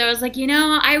moment that I was like,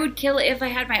 I would kill it if I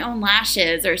had my own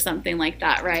lashes or something like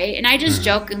that, right? And I just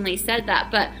jokingly said that.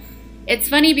 But it's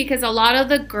funny because a lot of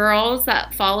the girls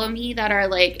that follow me that are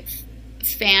like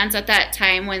fans at that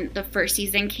time when the first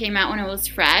season came out when it was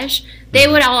fresh, they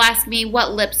would all ask me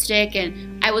what lipstick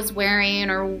and I was wearing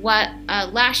or what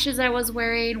lashes I was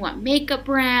wearing, what makeup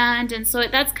brand. And so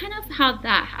that's kind of how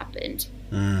that happened.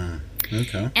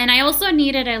 Okay. And I also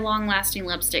needed a long-lasting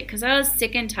lipstick because I was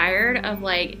sick and tired of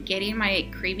like getting my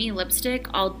creamy lipstick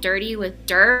all dirty with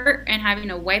dirt and having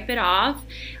to wipe it off.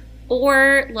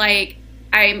 Or like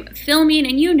I'm filming,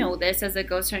 and you know this as a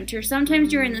ghost hunter,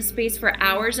 sometimes you're in the space for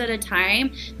hours at a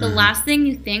time. The last thing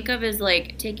you think of is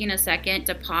like taking a second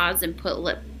to pause and put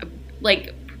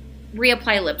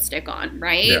reapply lipstick on,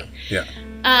 right? Yeah.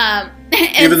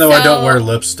 Even though I don't wear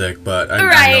lipstick, but I know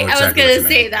exactly I was going to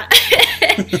say mean. that.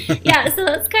 Yeah, so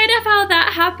that's kind of how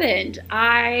that happened.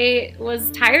 I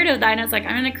was tired of that, and I was like,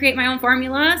 I'm going to create my own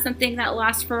formula, something that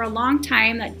lasts for a long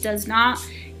time, that does not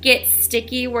get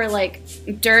sticky where like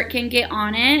dirt can get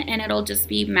on it, and it'll just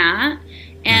be matte,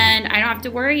 and I don't have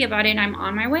to worry about it, and I'm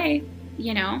on my way,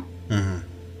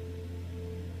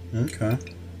 Okay.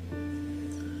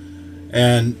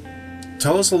 And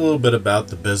tell us a little bit about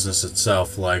the business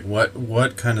itself. Like,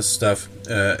 what kind of stuff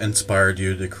inspired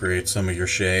you to create some of your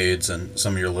shades and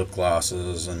some of your lip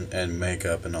glosses and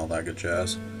makeup and all that good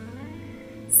jazz?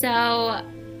 So,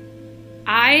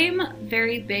 I'm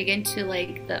very big into,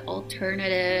 like, the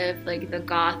alternative, like, the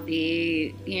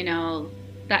gothy,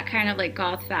 that kind of, like,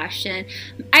 goth fashion.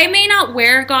 I may not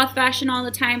wear goth fashion all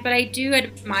the time, but I do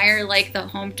admire, like, the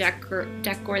home decor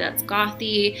that's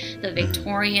gothy, the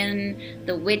Victorian,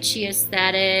 the witchy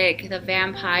aesthetic, the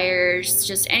vampires,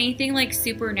 just anything, like,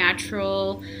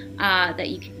 supernatural that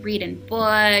you can read in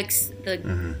books,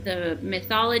 the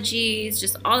mythologies,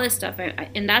 just all this stuff.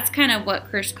 And that's kind of what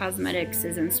Cursed Cosmetics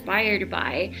is inspired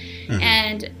by.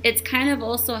 And it's kind of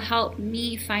also helped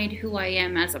me find who I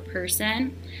am as a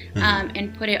person,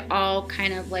 and put it all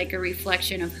kind of like a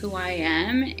reflection of who I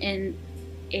am in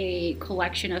a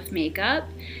collection of makeup.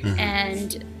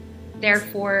 And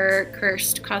therefore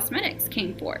Cursed Cosmetics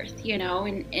came forth,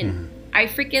 and I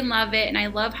freaking love it. And I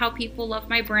love how people love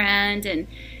my brand, and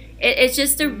it's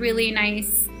just a really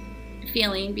nice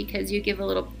feeling because you give a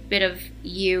little bit of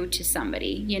you to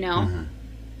somebody,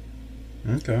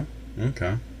 Okay.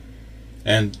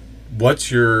 And what's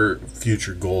your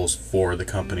future goals for the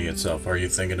company itself? Are you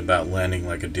thinking about landing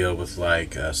like a deal with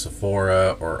like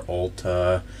Sephora or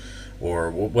Ulta, or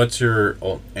what's your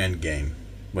end game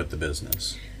with the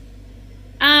business?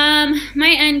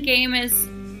 My end game is,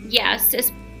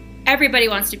 yes, everybody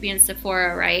wants to be in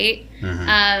Sephora, right?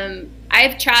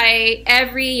 I've tried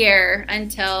every year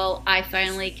until I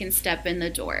finally can step in the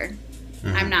door.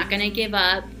 I'm not going to give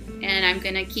up, and I'm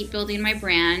going to keep building my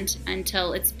brand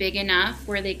until it's big enough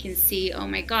where they can see, oh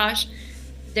my gosh,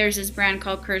 there's this brand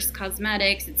called Cursed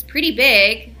Cosmetics. It's pretty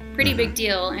big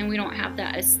deal, and we don't have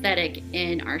that aesthetic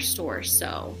in our store.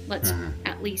 So let's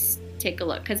at least take a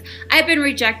look, because I've been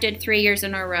rejected 3 years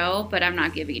in a row, but I'm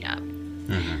not giving up.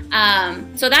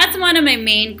 So that's one of my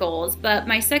main goals. But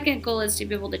my second goal is to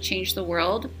be able to change the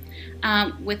world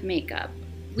with makeup.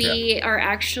 We are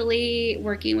actually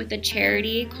working with a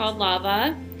charity called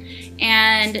Lava,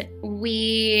 and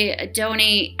we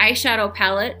donate eyeshadow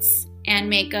palettes and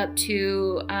makeup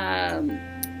to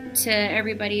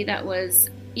everybody that was,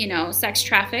 sex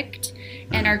trafficked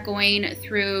and are going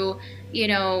through,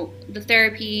 the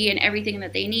therapy and everything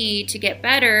that they need to get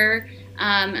better.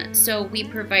 So we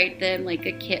provide them like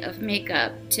a kit of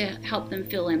makeup to help them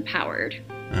feel empowered.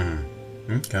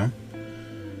 Okay.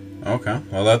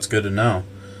 Well, that's good to know.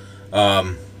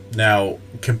 Now,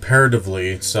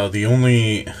 comparatively, so the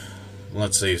only,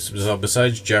 let's see, so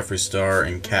besides Jeffree Star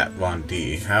and Kat Von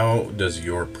D, how does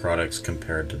your products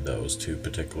compare to those two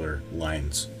particular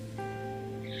lines?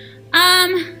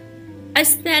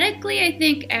 Aesthetically, I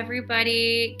think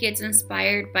everybody gets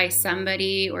inspired by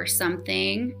somebody or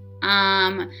something.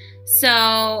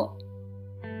 So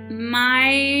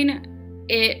my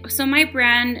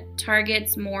brand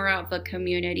targets more of a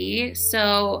community.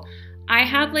 So I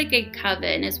have like a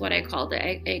coven is what I called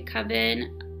it, a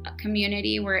coven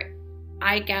community where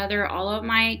I gather all of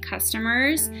my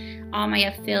customers, all my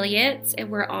affiliates, and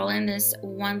we're all in this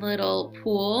one little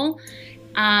pool.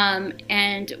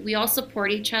 And we all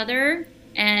support each other,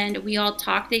 and we all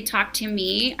talk. They talk to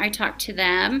me, I talk to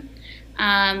them.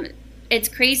 It's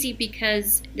crazy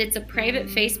because it's a private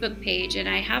Facebook page, and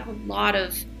I have a lot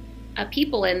of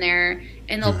people in there,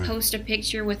 and they'll post a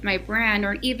picture with my brand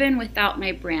or even without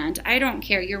my brand. I don't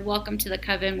care. You're welcome to the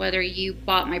coven whether you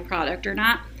bought my product or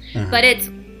not. But it's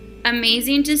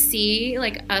amazing to see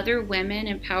like other women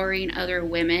empowering other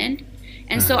women.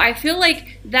 And so I feel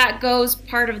like that goes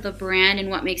part of the brand and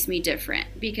what makes me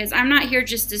different, because I'm not here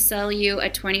just to sell you a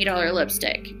 $20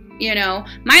 lipstick. You know,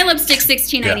 my lipstick's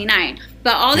 $16.99,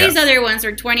 but all these other ones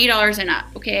are $20 and up.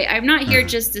 Okay, I'm not here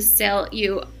just to sell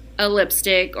you a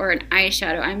lipstick or an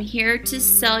eyeshadow. I'm here to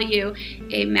sell you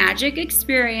a magic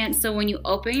experience. So when you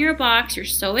open your box, you're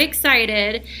so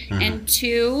excited, and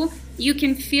two, you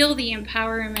can feel the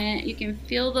empowerment. You can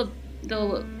feel the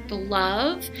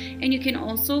love, and you can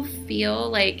also feel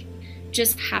like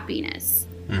just happiness.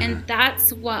 And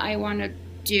that's what I want to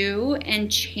do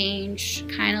and change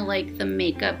kind of like the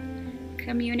makeup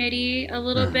community a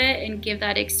little bit and give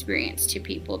that experience to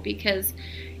people, because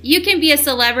you can be a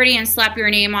celebrity and slap your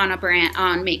name on a brand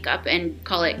on makeup and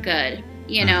call it good,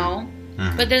 you know.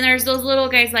 But then there's those little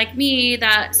guys like me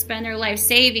that spend their life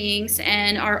savings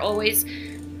and are always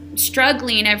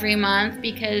struggling every month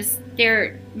because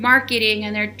they're marketing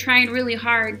and they're trying really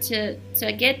hard to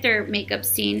get their makeup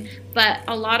seen. But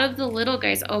a lot of the little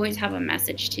guys always have a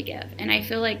message to give, and I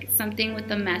feel like something with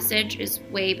the message is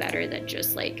way better than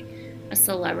just like a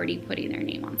celebrity putting their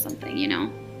name on something, you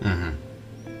know.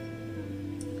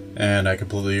 And I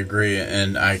completely agree.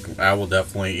 And I will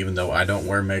definitely, even though I don't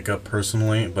wear makeup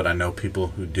personally, but I know people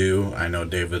who do. I know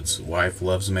David's wife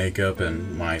loves makeup,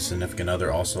 and my significant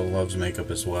other also loves makeup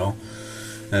as well.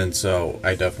 And so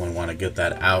I definitely want to get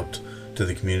that out to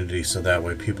the community so that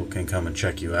way people can come and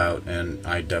check you out. And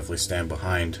I definitely stand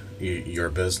behind your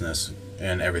business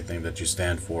and everything that you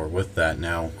stand for with that.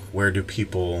 Now, where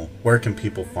can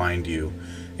people find you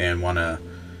and want to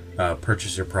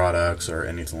purchase your products or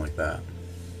anything like that?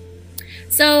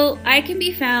 So I can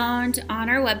be found on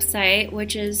our website,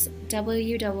 which is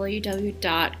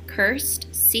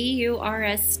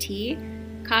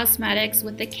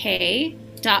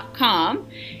www.curstcosmetics.com,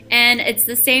 and it's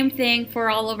the same thing for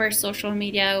all of our social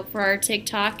media. For our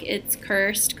TikTok, it's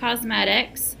Cursed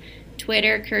Cosmetics,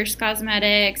 Twitter, Cursed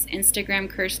Cosmetics, Instagram,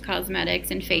 Cursed Cosmetics,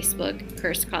 and Facebook,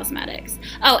 Cursed Cosmetics.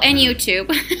 Oh, and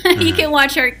YouTube. You can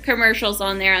watch our commercials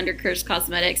on there under Cursed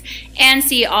Cosmetics and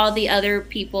see all the other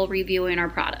people reviewing our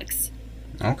products.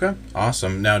 Okay,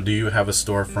 awesome. Now, do you have a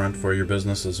storefront for your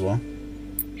business as well?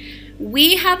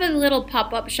 We have a little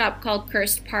pop-up shop called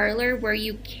Cursed Parlor where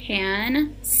you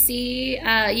can see,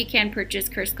 you can purchase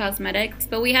Cursed Cosmetics,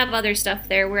 but we have other stuff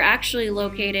there. We're actually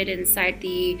located inside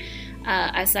the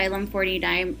Asylum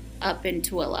 49 up in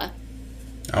Tooele.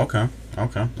 Okay,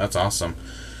 that's awesome.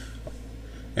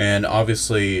 And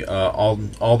obviously,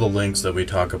 all the links that we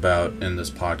talk about in this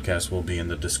podcast will be in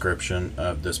the description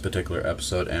of this particular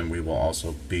episode, and we will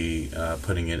also be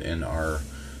putting it in our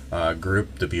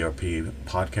group, the BRP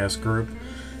podcast group,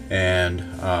 and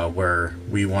where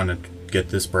we want to get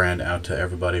this brand out to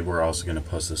everybody. We're also going to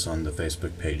post this on the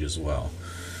Facebook page as well.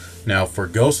 Now, for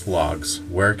Ghost Vlogs,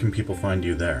 where can people find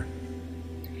you there?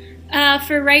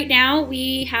 For right now,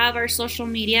 we have our social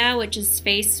media, which is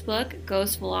Facebook,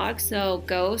 Ghost Vlogs, so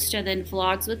Ghost and then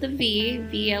Vlogs with a V,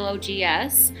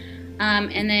 VLOGS,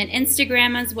 and then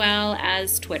Instagram as well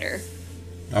as Twitter.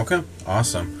 Okay,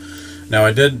 awesome. Now,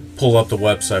 I did pull up the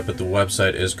website, but the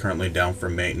website is currently down for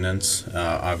maintenance.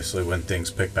 Obviously, when things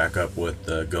pick back up with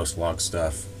the Ghost Vlog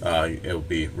stuff, it will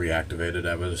be reactivated,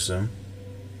 I would assume.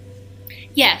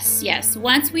 Yes.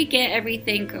 Once we get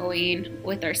everything going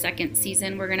with our second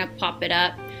season, we're going to pop it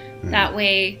up. That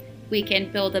way we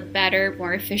can build a better,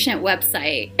 more efficient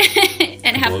website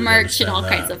and have merch and all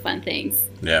kinds of fun things.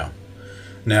 Yeah.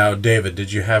 Now, David,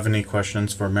 did you have any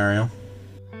questions for Mariel?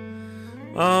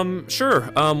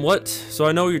 Sure. So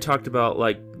I know you talked about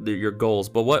like your goals,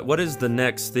 but what is the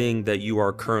next thing that you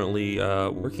are currently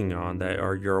working on that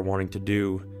you're wanting to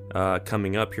do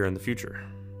coming up here in the future?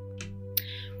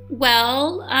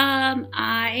 Well,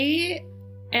 I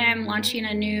am launching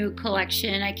a new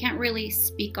collection. I can't really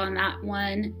speak on that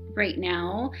one right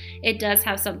now. It does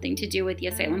have something to do with the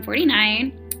Asylum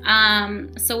 49.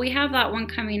 So we have that one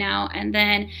coming out. And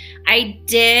then I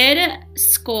did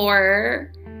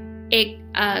score a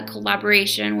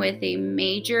collaboration with a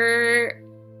major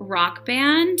rock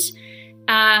band.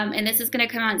 And this is going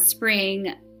to come out in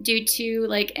spring. Due to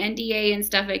like NDA and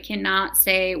stuff, I cannot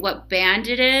say what band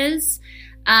it is.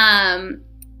 Because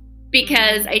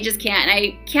I just can't.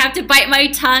 I have to bite my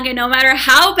tongue, and no matter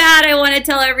how bad I want to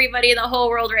tell everybody in the whole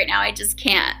world right now, I just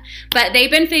can't. But they've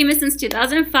been famous since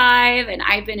 2005, and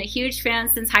I've been a huge fan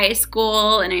since high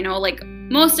school, and I know like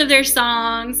most of their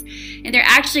songs, and they're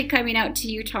actually coming out to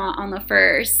Utah on the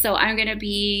 1st, so I'm gonna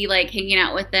be like hanging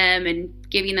out with them and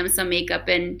giving them some makeup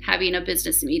and having a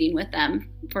business meeting with them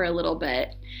for a little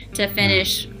bit to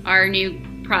finish our new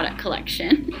product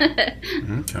collection.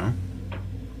 Okay.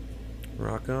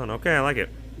 Rock on. Okay, I like it.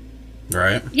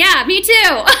 Right. Yeah, me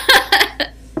too.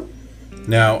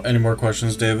 Now, any more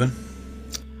questions, David?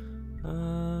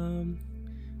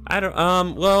 I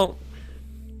don't. Well,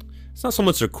 it's not so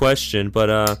much a question,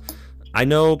 but I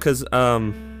know because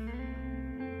I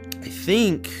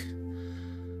think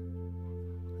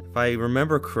if I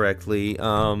remember correctly,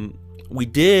 we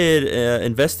did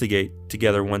investigate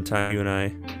together one time, you and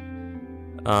I,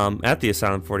 at the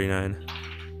Asylum 49.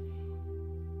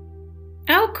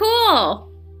 Oh,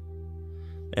 cool.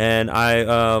 And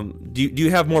I do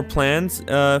you have more plans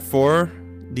for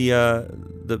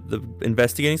the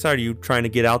investigating side? Are you trying to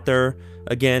get out there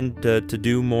again to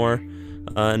do more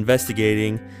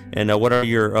investigating? And what are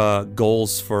your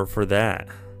goals for that?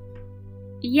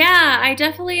 Yeah, I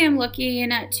definitely am looking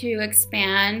to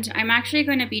expand. I'm actually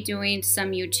going to be doing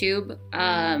some YouTube,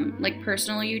 like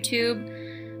personal YouTube.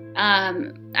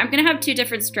 I'm going to have 2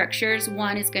 different structures.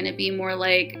 One is going to be more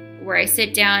like where I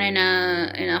sit down in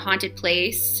a haunted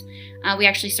place. We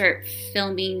actually start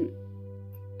filming,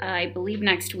 I believe,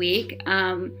 next week.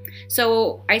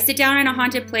 So I sit down in a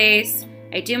haunted place.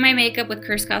 I do my makeup with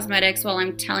Curse Cosmetics while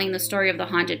I'm telling the story of the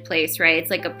haunted place, right? It's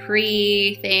like a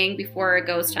pre-thing before a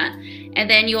ghost hunt. And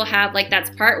then you'll have, like, that's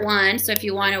part 1. So if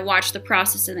you want to watch the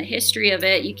process and the history of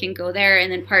it, you can go there.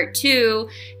 And then part 2,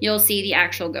 you'll see the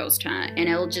actual ghost hunt. And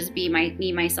it'll just be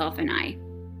me, myself, and I.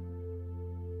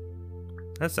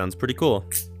 That sounds pretty cool.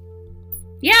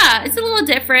 Yeah, it's a little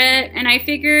different, and I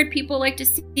figured people like to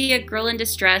see a girl in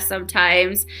distress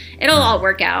sometimes. It'll all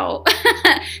work out.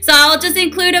 So I'll just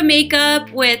include a makeup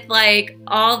with like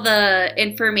all the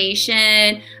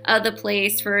information of the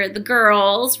place for the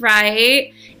girls,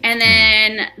 right? And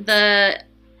then the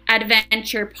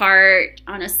adventure part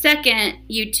on a second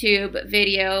YouTube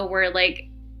video where like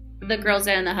the girls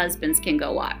and the husbands can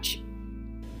go watch.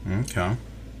 Okay.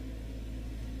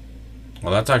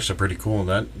 Well, that's actually pretty cool.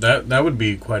 That would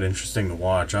be quite interesting to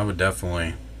watch. I would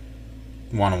definitely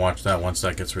want to watch that once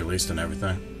that gets released and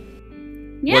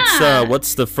everything. Yeah.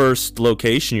 What's the first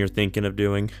location you're thinking of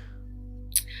doing?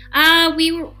 I'm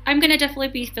gonna definitely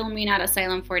be filming at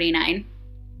Asylum 49.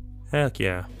 Heck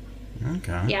yeah.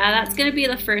 Okay. Yeah, that's gonna be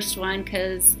the first one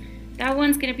because that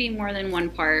one's gonna be more than one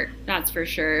part. That's for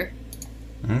sure.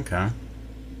 Okay.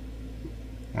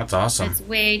 That's awesome. It's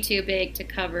way too big to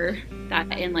cover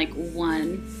that in like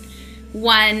one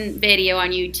video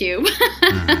on YouTube.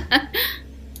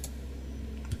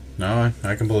 No,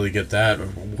 I completely get that.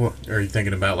 What, are you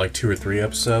thinking about like 2 or 3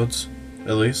 episodes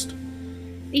at least?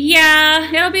 Yeah,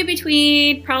 it'll be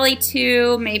between probably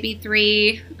 2, maybe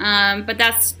 3. But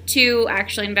that's 2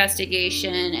 actual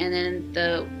investigation and then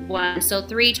the 1. So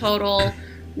 3 total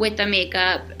with the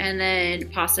makeup, and then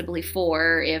possibly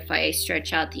 4 if I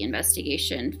stretch out the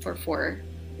investigation for 4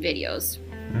 videos.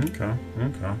 Okay.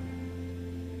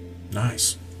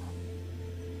 Nice.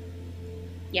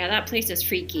 Yeah, that place is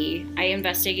freaky. I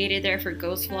investigated there for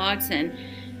ghost vlogs, and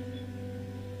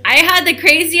I had the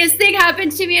craziest thing happen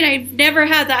to me, and I've never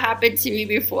had that happen to me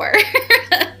before.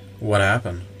 What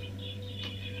happened?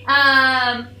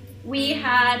 We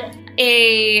had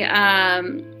a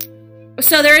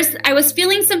I was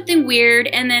feeling something weird,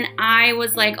 and then I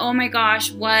was like, oh my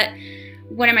gosh, what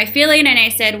am I feeling? And I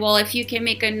said, well, if you can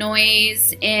make a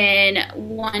noise in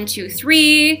 1, 2,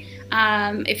 3,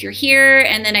 if you're here.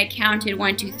 And then I counted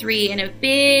 1, 2, 3, and a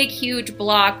big, huge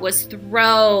block was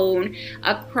thrown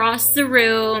across the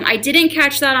room. I didn't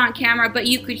catch that on camera, but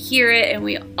you could hear it, and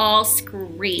we all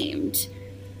screamed.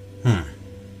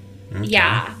 Okay.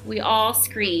 Yeah, we all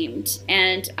screamed,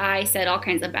 and I said all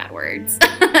kinds of bad words.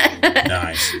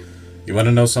 Nice. You want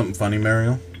to know something funny,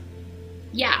 Mariel?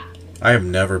 Yeah. I have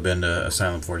never been to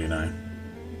Asylum 49.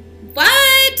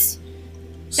 What?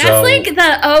 That's like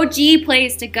the OG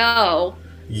place to go.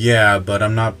 Yeah, but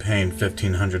I'm not paying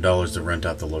 $1,500 to rent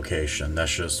out the location.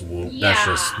 That's just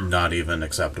not even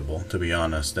acceptable, to be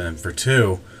honest. And for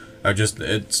 2,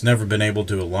 it's never been able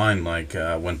to align. Like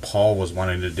when Paul was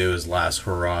wanting to do his last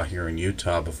hurrah here in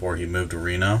Utah before he moved to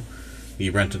Reno, he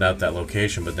rented out that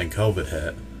location, but then COVID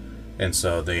hit, and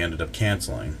so they ended up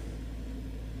canceling.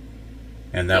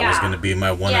 And that was going to be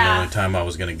my one and only time I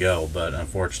was going to go, but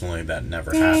unfortunately that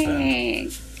never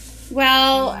happened.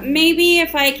 Well, maybe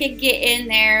if I could get in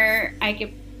there,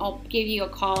 I'll give you a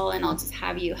call and I'll just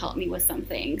have you help me with some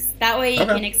things. That way you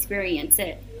Okay. can experience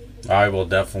it. I will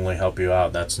definitely help you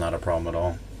out. That's not a problem at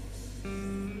all.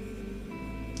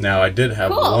 Now, I did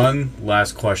have Cool. one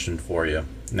last question for you.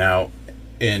 Now,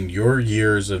 in your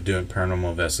years of doing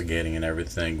paranormal investigating and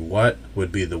everything, what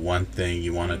would be the one thing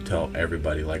you want to tell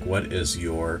everybody? Like, what is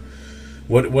your...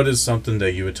 What is something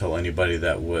that you would tell anybody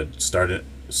that would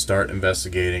start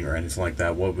investigating or anything like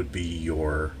that? What would be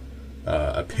your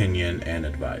opinion and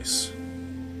advice?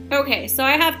 Okay, so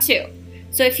I have two.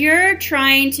 So if you're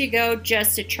trying to go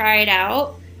just to try it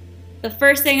out, the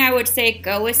first thing I would say,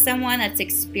 go with someone that's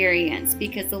experienced,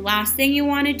 because the last thing you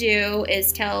want to do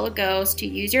is tell a ghost to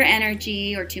use your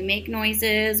energy or to make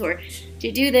noises or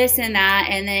to do this and that,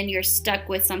 and then you're stuck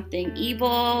with something evil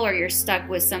or you're stuck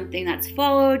with something that's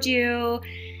followed you.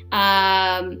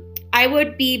 I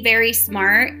would be very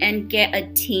smart and get a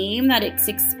team that is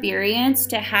experienced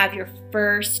to have your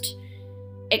first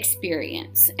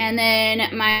experience. And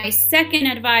then my second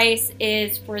advice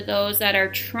is for those that are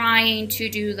trying to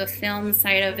do the film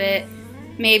side of it,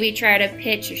 maybe try to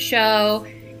pitch a show,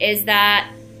 is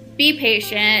that be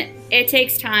patient. It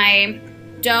takes time.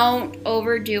 Don't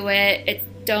overdo it.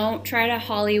 Don't try to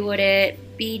Hollywood it.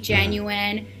 Be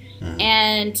genuine.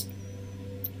 And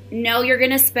know you're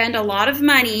going to spend a lot of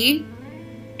money.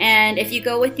 And if you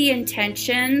go with the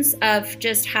intentions of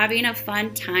just having a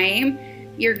fun time,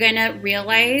 you're going to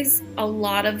realize a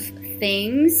lot of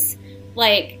things,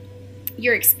 like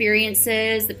your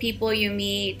experiences, the people you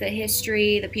meet, the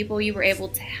history, the people you were able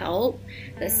to help,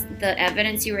 the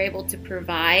evidence you were able to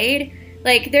provide.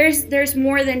 Like there's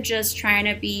more than just trying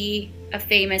to be a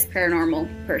famous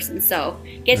paranormal person. So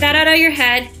get that out of your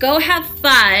head. Go have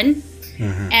fun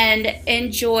and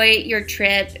enjoy your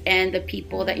trip and the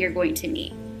people that you're going to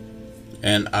meet.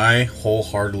 And I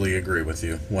wholeheartedly agree with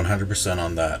you, 100%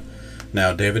 on that.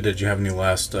 Now, David, did you have any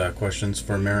last questions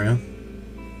for Mario?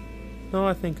 No,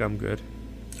 I think I'm good.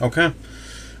 Okay.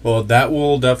 Well, that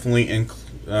will definitely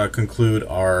conclude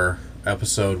our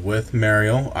episode with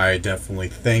Mario. I definitely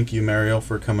thank you, Mario,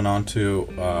 for coming on to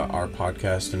our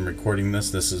podcast and recording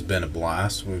this. This has been a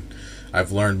blast.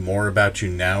 I've learned more about you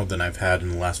now than I've had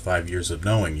in the last 5 years of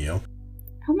knowing you.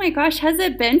 Oh my gosh, has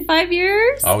it been 5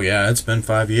 years? Oh, yeah, it's been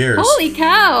 5 years. Holy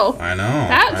cow. I know.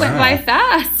 That went by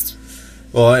fast.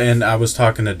 Well, and I was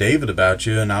talking to David about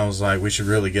you, and I was like, we should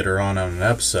really get her on an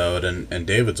episode, and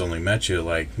David's only met you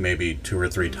like maybe 2 or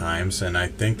 3 times, and I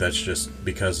think that's just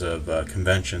because of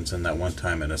conventions and that one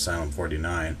time at Asylum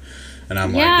 49. And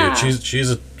I'm like, dude,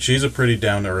 she's a pretty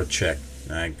down-to-earth chick.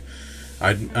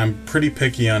 I'm pretty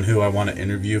picky on who I want to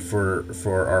interview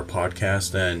for our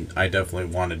podcast, and I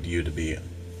definitely wanted you to be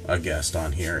a guest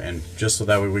on here, and just so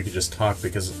that way we could just talk,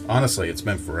 because honestly it's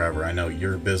been forever. I know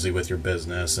you're busy with your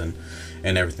business and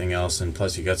everything else, and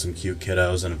plus you got some cute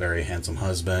kiddos and a very handsome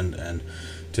husband and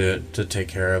to take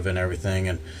care of and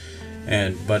everything,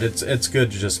 but it's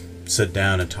good to just sit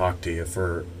down and talk to you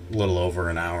for a little over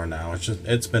an hour now.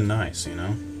 It's been nice, you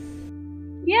know.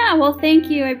 Yeah, well, thank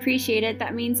you. I appreciate it.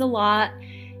 That means a lot.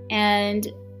 And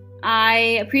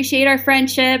I appreciate our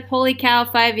friendship. Holy cow,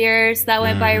 5 years. That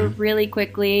went by really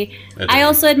quickly. I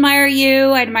also admire you.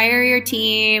 I admire your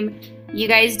team. You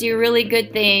guys do really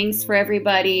good things for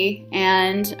everybody.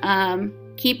 And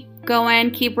keep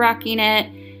going. Keep rocking it.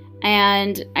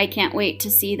 And I can't wait to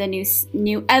see the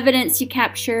new evidence you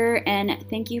capture. And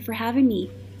thank you for having me.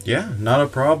 Yeah, not a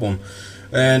problem.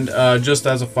 And just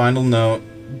as a final note,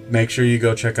 make sure you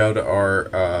go check out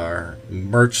our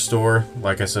merch store.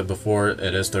 Like I said before,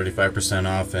 it is 35%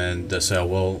 off, and the sale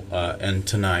will end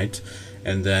tonight.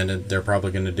 And then they're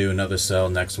probably going to do another sale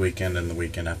next weekend and the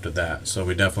weekend after that. So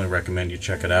we definitely recommend you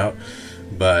check it out.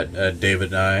 But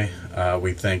David and I,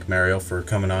 we thank Mario for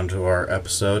coming on to our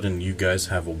episode, and you guys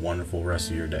have a wonderful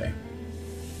rest of your day.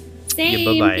 Same. Yeah,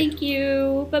 bye-bye. Thank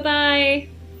you. Bye-bye.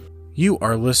 You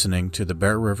are listening to the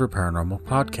Bear River Paranormal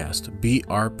Podcast,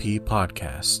 BRP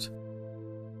Podcast.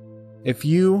 If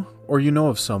you or you know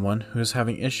of someone who is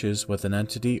having issues with an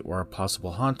entity or a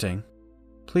possible haunting,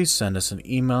 please send us an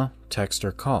email, text,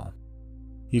 or call.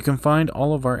 You can find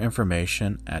all of our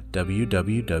information at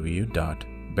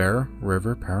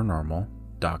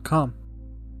www.bearriverparanormal.com.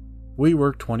 We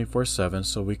work 24/7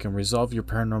 so we can resolve your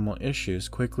paranormal issues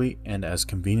quickly and as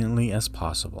conveniently as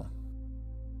possible.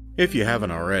 If you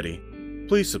haven't already,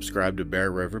 please subscribe to Bear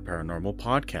River Paranormal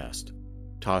Podcast.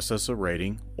 Toss us a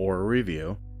rating or a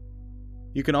review.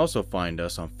 You can also find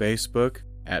us on Facebook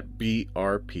at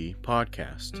BRP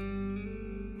Podcast.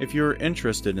 If you're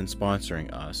interested in sponsoring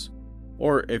us,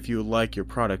 or if you would like your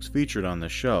products featured on the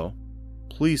show,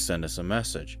 please send us a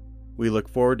message. We look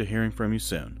forward to hearing from you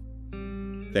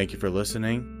soon. Thank you for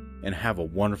listening, and have a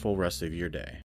wonderful rest of your day.